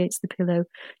got them against the pillow,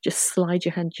 just slide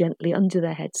your hand gently under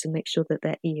their heads and make sure that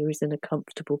their ear is in a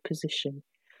comfortable position.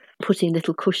 Putting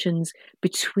little cushions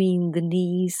between the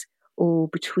knees or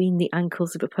between the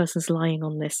ankles if a person's lying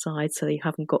on their side, so they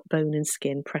haven't got bone and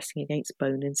skin pressing against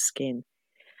bone and skin.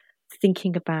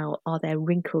 Thinking about, are there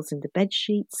wrinkles in the bed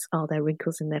sheets? Are there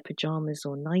wrinkles in their pyjamas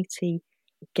or nightie?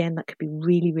 Again, that could be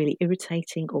really, really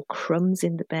irritating. Or crumbs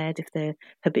in the bed if they're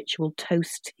habitual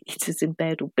toast eaters in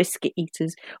bed, or biscuit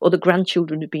eaters, or the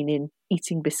grandchildren have been in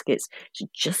eating biscuits. So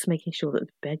just making sure that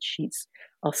the bed sheets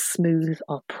are smooth,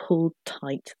 are pulled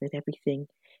tight, that everything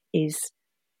is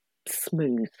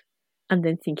smooth. And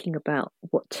then thinking about,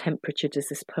 what temperature does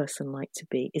this person like to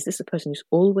be? Is this a person who's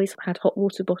always had hot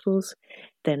water bottles?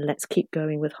 Then let's keep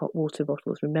going with hot water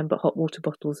bottles. Remember, hot water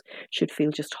bottles should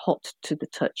feel just hot to the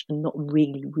touch and not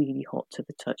really, really hot to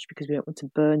the touch, because we don't want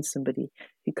to burn somebody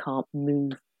who can't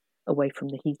move away from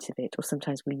the heat of it. Or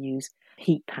sometimes we use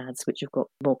heat pads, which have got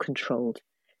more controlled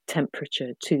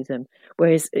temperature to them.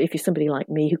 Whereas if you're somebody like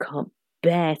me who can't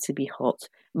bear to be hot,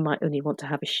 might only want to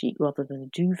have a sheet rather than a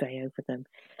duvet over them,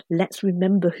 let's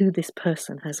remember who this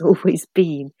person has always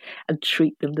been and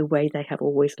treat them the way they have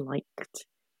always liked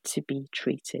to be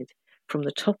treated. From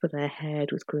the top of their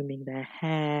head, with grooming their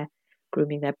hair,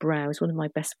 grooming their brows. One of my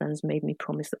best friends made me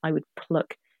promise that I would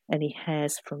pluck any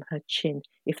hairs from her chin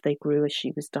if they grew as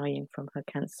she was dying from her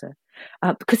cancer,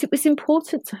 because it was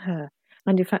important to her.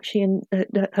 And in fact, she and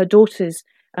her daughters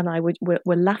and I were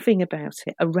laughing about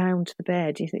it around the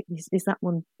bed. Do you think, is that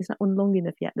one long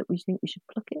enough yet that we think we should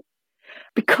pluck it?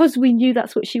 Because we knew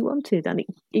that's what she wanted, and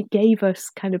it gave us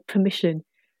kind of permission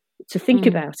to think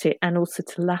about it and also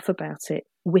to laugh about it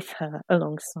with her,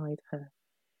 alongside her.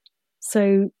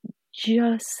 So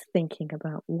just thinking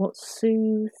about what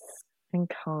soothes and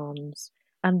calms,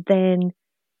 and then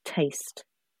taste.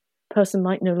 Person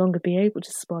might no longer be able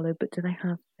to swallow, but do they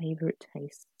have favourite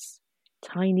tastes?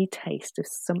 Tiny taste of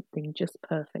something just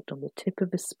perfect on the tip of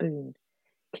a spoon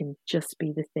can just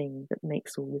be the thing that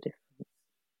makes all the difference.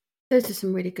 Those are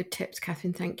some really good tips,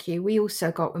 Kathryn. Thank you. We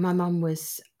also got, when my mum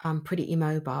was pretty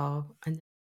immobile and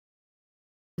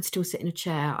would still sit in a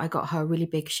chair, I got her a really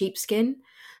big sheepskin,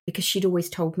 because she'd always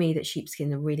told me that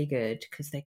sheepskin are really good because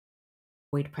they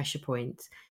avoid pressure points.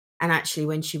 And actually,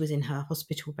 when she was in her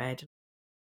hospital bed,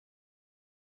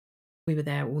 we were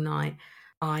there all night,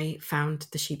 I found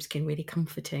the sheepskin really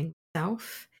comforting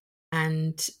myself.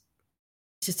 And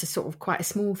just a sort of quite a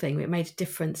small thing, it made a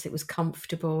difference. It was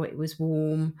comfortable, it was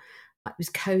warm, it was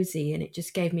cozy, and it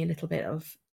just gave me a little bit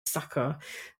of succour.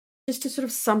 Just to sort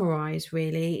of summarise,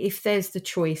 really, if there's the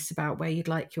choice about where you'd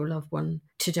like your loved one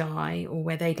to die or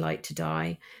where they'd like to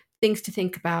die, things to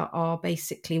think about are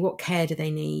basically, what care do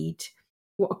they need?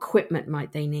 What equipment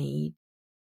might they need?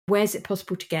 Where's it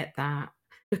possible to get that?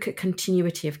 Look at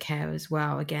continuity of care as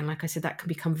well. Again, like I said, that can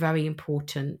become very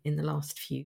important in the last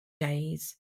few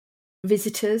days.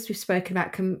 Visitors, we've spoken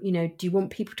about, do you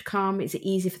want people to come? Is it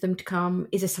easy for them to come?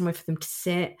 Is there somewhere for them to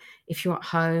sit if you're at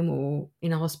home or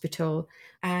in a hospital?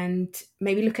 And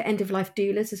maybe look at end-of-life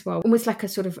doulas as well. Almost like a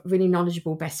sort of really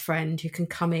knowledgeable best friend who can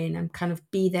come in and kind of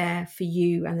be there for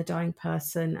you and the dying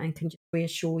person and can just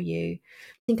reassure you.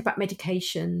 Think about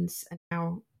medications and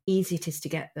how easy it is to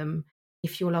get them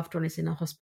if your loved one is in a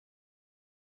hospital.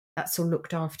 That's all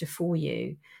looked after for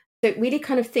you. So really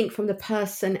kind of think from the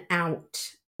person out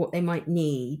what they might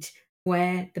need,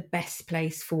 where the best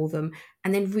place for them,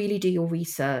 and then really do your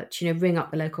research. Ring up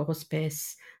the local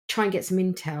hospice, try and get some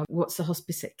intel. What's the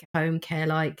hospice at home care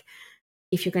like?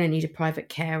 If you're going to need a private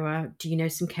carer, do you know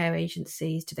some care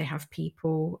agencies? Do they have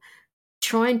people?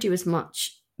 Try and do as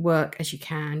much work as you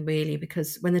can, really,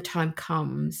 because when the time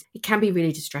comes, it can be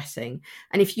really distressing.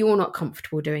 And if you're not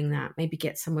comfortable doing that, maybe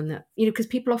get someone that, because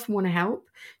people often want to help.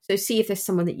 So see if there's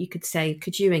someone that you could say,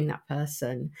 could you ring that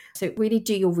person? So really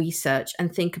do your research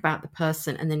and think about the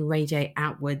person, and then radiate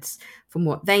outwards from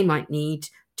what they might need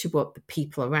to what the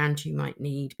people around you might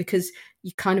need, because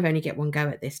you kind of only get one go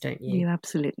at this, don't you? You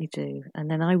absolutely do. And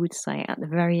then I would say at the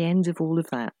very end of all of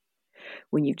that,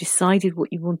 when you've decided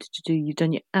what you wanted to do, you've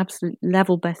done your absolute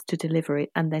level best to deliver it,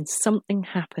 and then something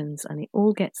happens and it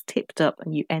all gets tipped up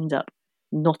and you end up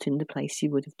not in the place you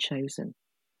would have chosen.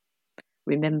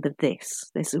 Remember this.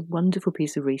 There's a wonderful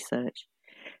piece of research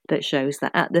that shows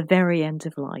that at the very end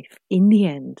of life, in the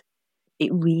end,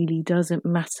 it really doesn't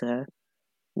matter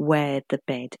where the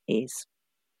bed is.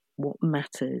 What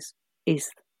matters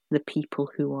is the people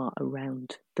who are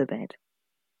around the bed.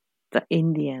 That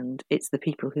in the end, it's the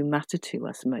people who matter to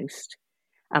us most,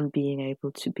 and being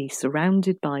able to be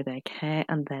surrounded by their care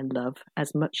and their love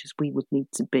as much as we would need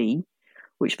to be,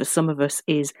 which for some of us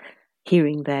is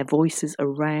hearing their voices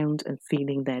around and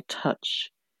feeling their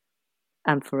touch.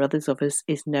 And for others of us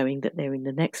is knowing that they're in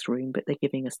the next room, but they're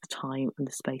giving us the time and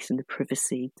the space and the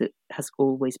privacy that has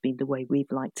always been the way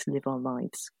we've liked to live our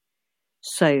lives.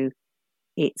 So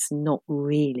it's not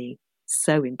really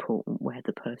so important where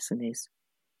the person is,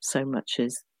 so much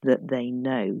as that they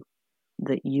know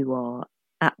that you are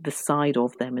at the side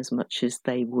of them as much as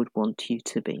they would want you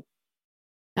to be.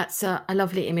 That's a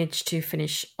lovely image to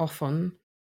finish off on.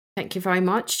 Thank you very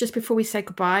much. Just before we say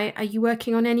goodbye, are you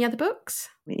working on any other books?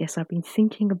 Yes, I've been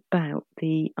thinking about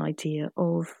the idea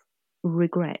of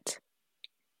regret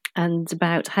and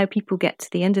about how people get to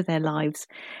the end of their lives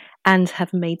and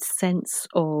have made sense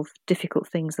of difficult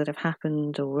things that have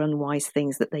happened or unwise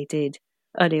things that they did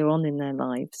earlier on in their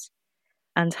lives,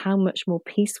 and how much more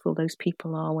peaceful those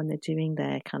people are when they're doing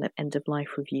their kind of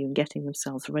end-of-life review and getting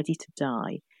themselves ready to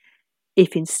die,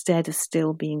 if instead of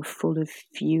still being full of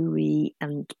fury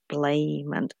and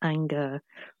blame and anger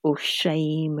or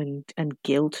shame and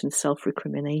guilt and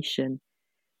self-recrimination,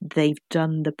 they've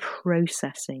done the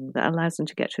processing that allows them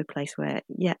to get to a place where,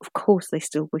 yeah, of course they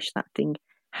still wish that thing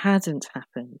hadn't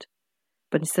happened.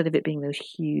 But instead of it being those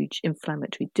huge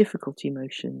inflammatory difficult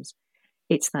emotions,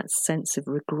 it's that sense of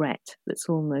regret that's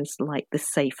almost like the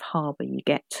safe harbour you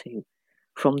get to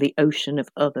from the ocean of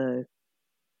other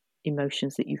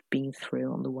emotions that you've been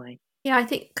through on the way. Yeah, I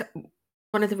think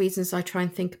one of the reasons I try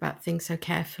and think about things so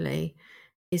carefully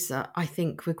is that I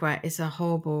think regret is a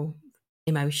horrible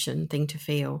emotion thing to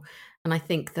feel. And I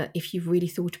think that if you've really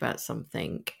thought about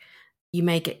something, you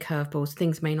may get curveballs.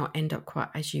 Things may not end up quite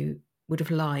as you would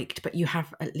have liked, but you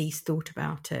have at least thought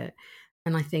about it.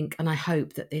 And I think, and I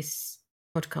hope that this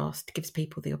podcast gives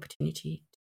people the opportunity.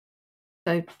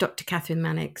 So, Dr. Kathryn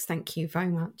Mannix, thank you very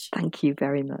much. Thank you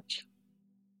very much.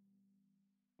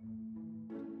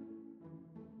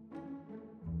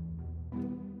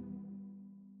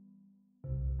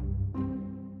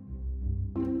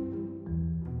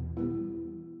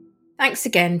 Thanks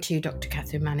again to Dr.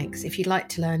 Kathryn Mannix. If you'd like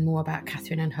to learn more about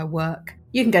Kathryn and her work,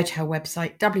 you can go to her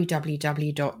website,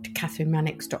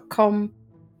 www.kathrynmannix.com,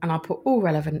 and I'll put all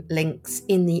relevant links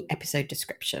in the episode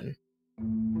description.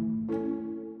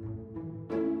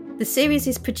 The series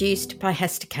is produced by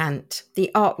Hester Cant, the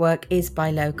artwork is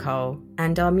by Locale,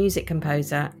 and our music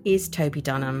composer is Toby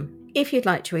Dunham. If you'd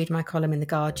like to read my column in The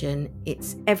Guardian,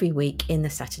 it's every week in the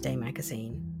Saturday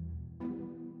magazine.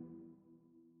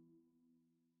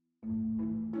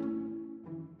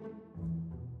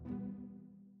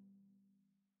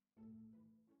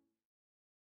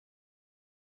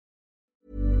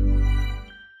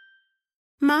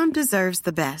 Mom deserves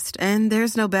the best, and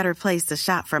there's no better place to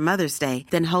shop for Mother's Day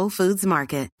than Whole Foods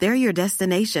Market. They're your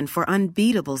destination for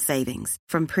unbeatable savings,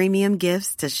 from premium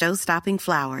gifts to show-stopping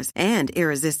flowers and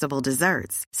irresistible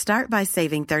desserts. Start by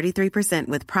saving 33%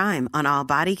 with Prime on all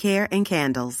body care and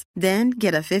candles. Then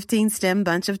get a 15-stem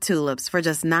bunch of tulips for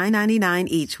just $9.99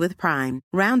 each with Prime.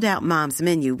 Round out Mom's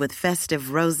menu with festive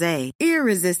rosé,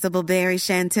 irresistible berry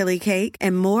chantilly cake,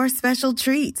 and more special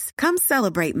treats. Come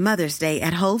celebrate Mother's Day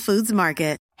at Whole Foods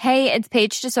Market. Hey, it's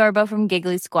Paige DeSorbo from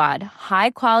Giggly Squad.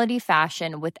 High quality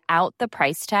fashion without the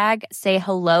price tag. Say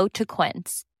hello to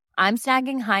Quince. I'm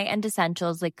snagging high-end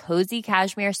essentials like cozy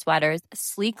cashmere sweaters,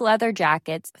 sleek leather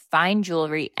jackets, fine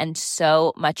jewelry, and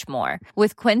so much more.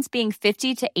 With Quince being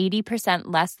 50 to 80%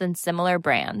 less than similar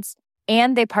brands.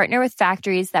 And they partner with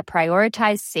factories that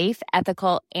prioritize safe,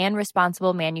 ethical, and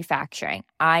responsible manufacturing.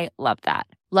 I love that.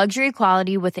 Luxury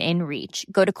quality within reach.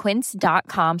 Go to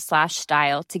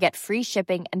quince.com/style to get free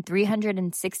shipping and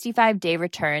 365-day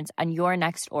returns on your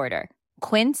next order.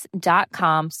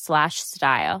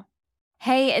 Quince.com/style.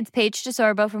 Hey, it's Paige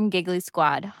DeSorbo from Giggly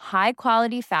Squad. High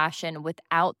quality fashion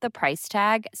without the price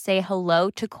tag. Say hello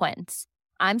to Quince.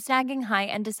 I'm snagging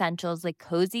high-end essentials like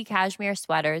cozy cashmere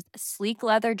sweaters, sleek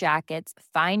leather jackets,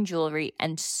 fine jewelry,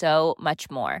 and so much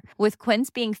more. With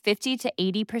Quince being 50 to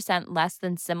 80% less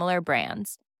than similar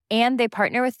brands. And they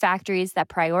partner with factories that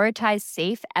prioritize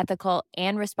safe, ethical,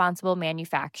 and responsible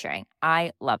manufacturing.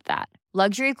 I love that.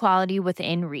 Luxury quality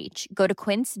within reach. Go to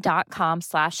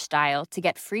quince.com/style to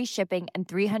get free shipping and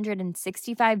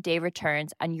 365-day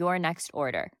returns on your next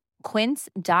order.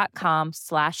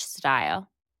 Quince.com/style.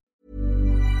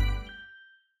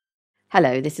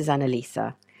 Hello, this is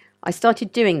Annalisa. I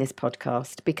started doing this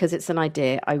podcast because it's an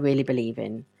idea I really believe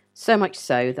in, so much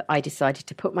so that I decided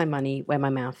to put my money where my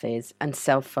mouth is and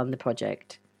self-fund the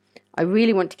project. I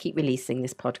really want to keep releasing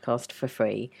this podcast for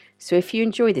free, so if you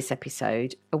enjoy this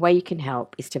episode, a way you can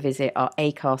help is to visit our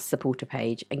Acast supporter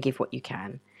page and give what you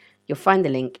can. You'll find the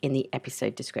link in the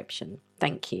episode description.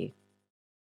 Thank you.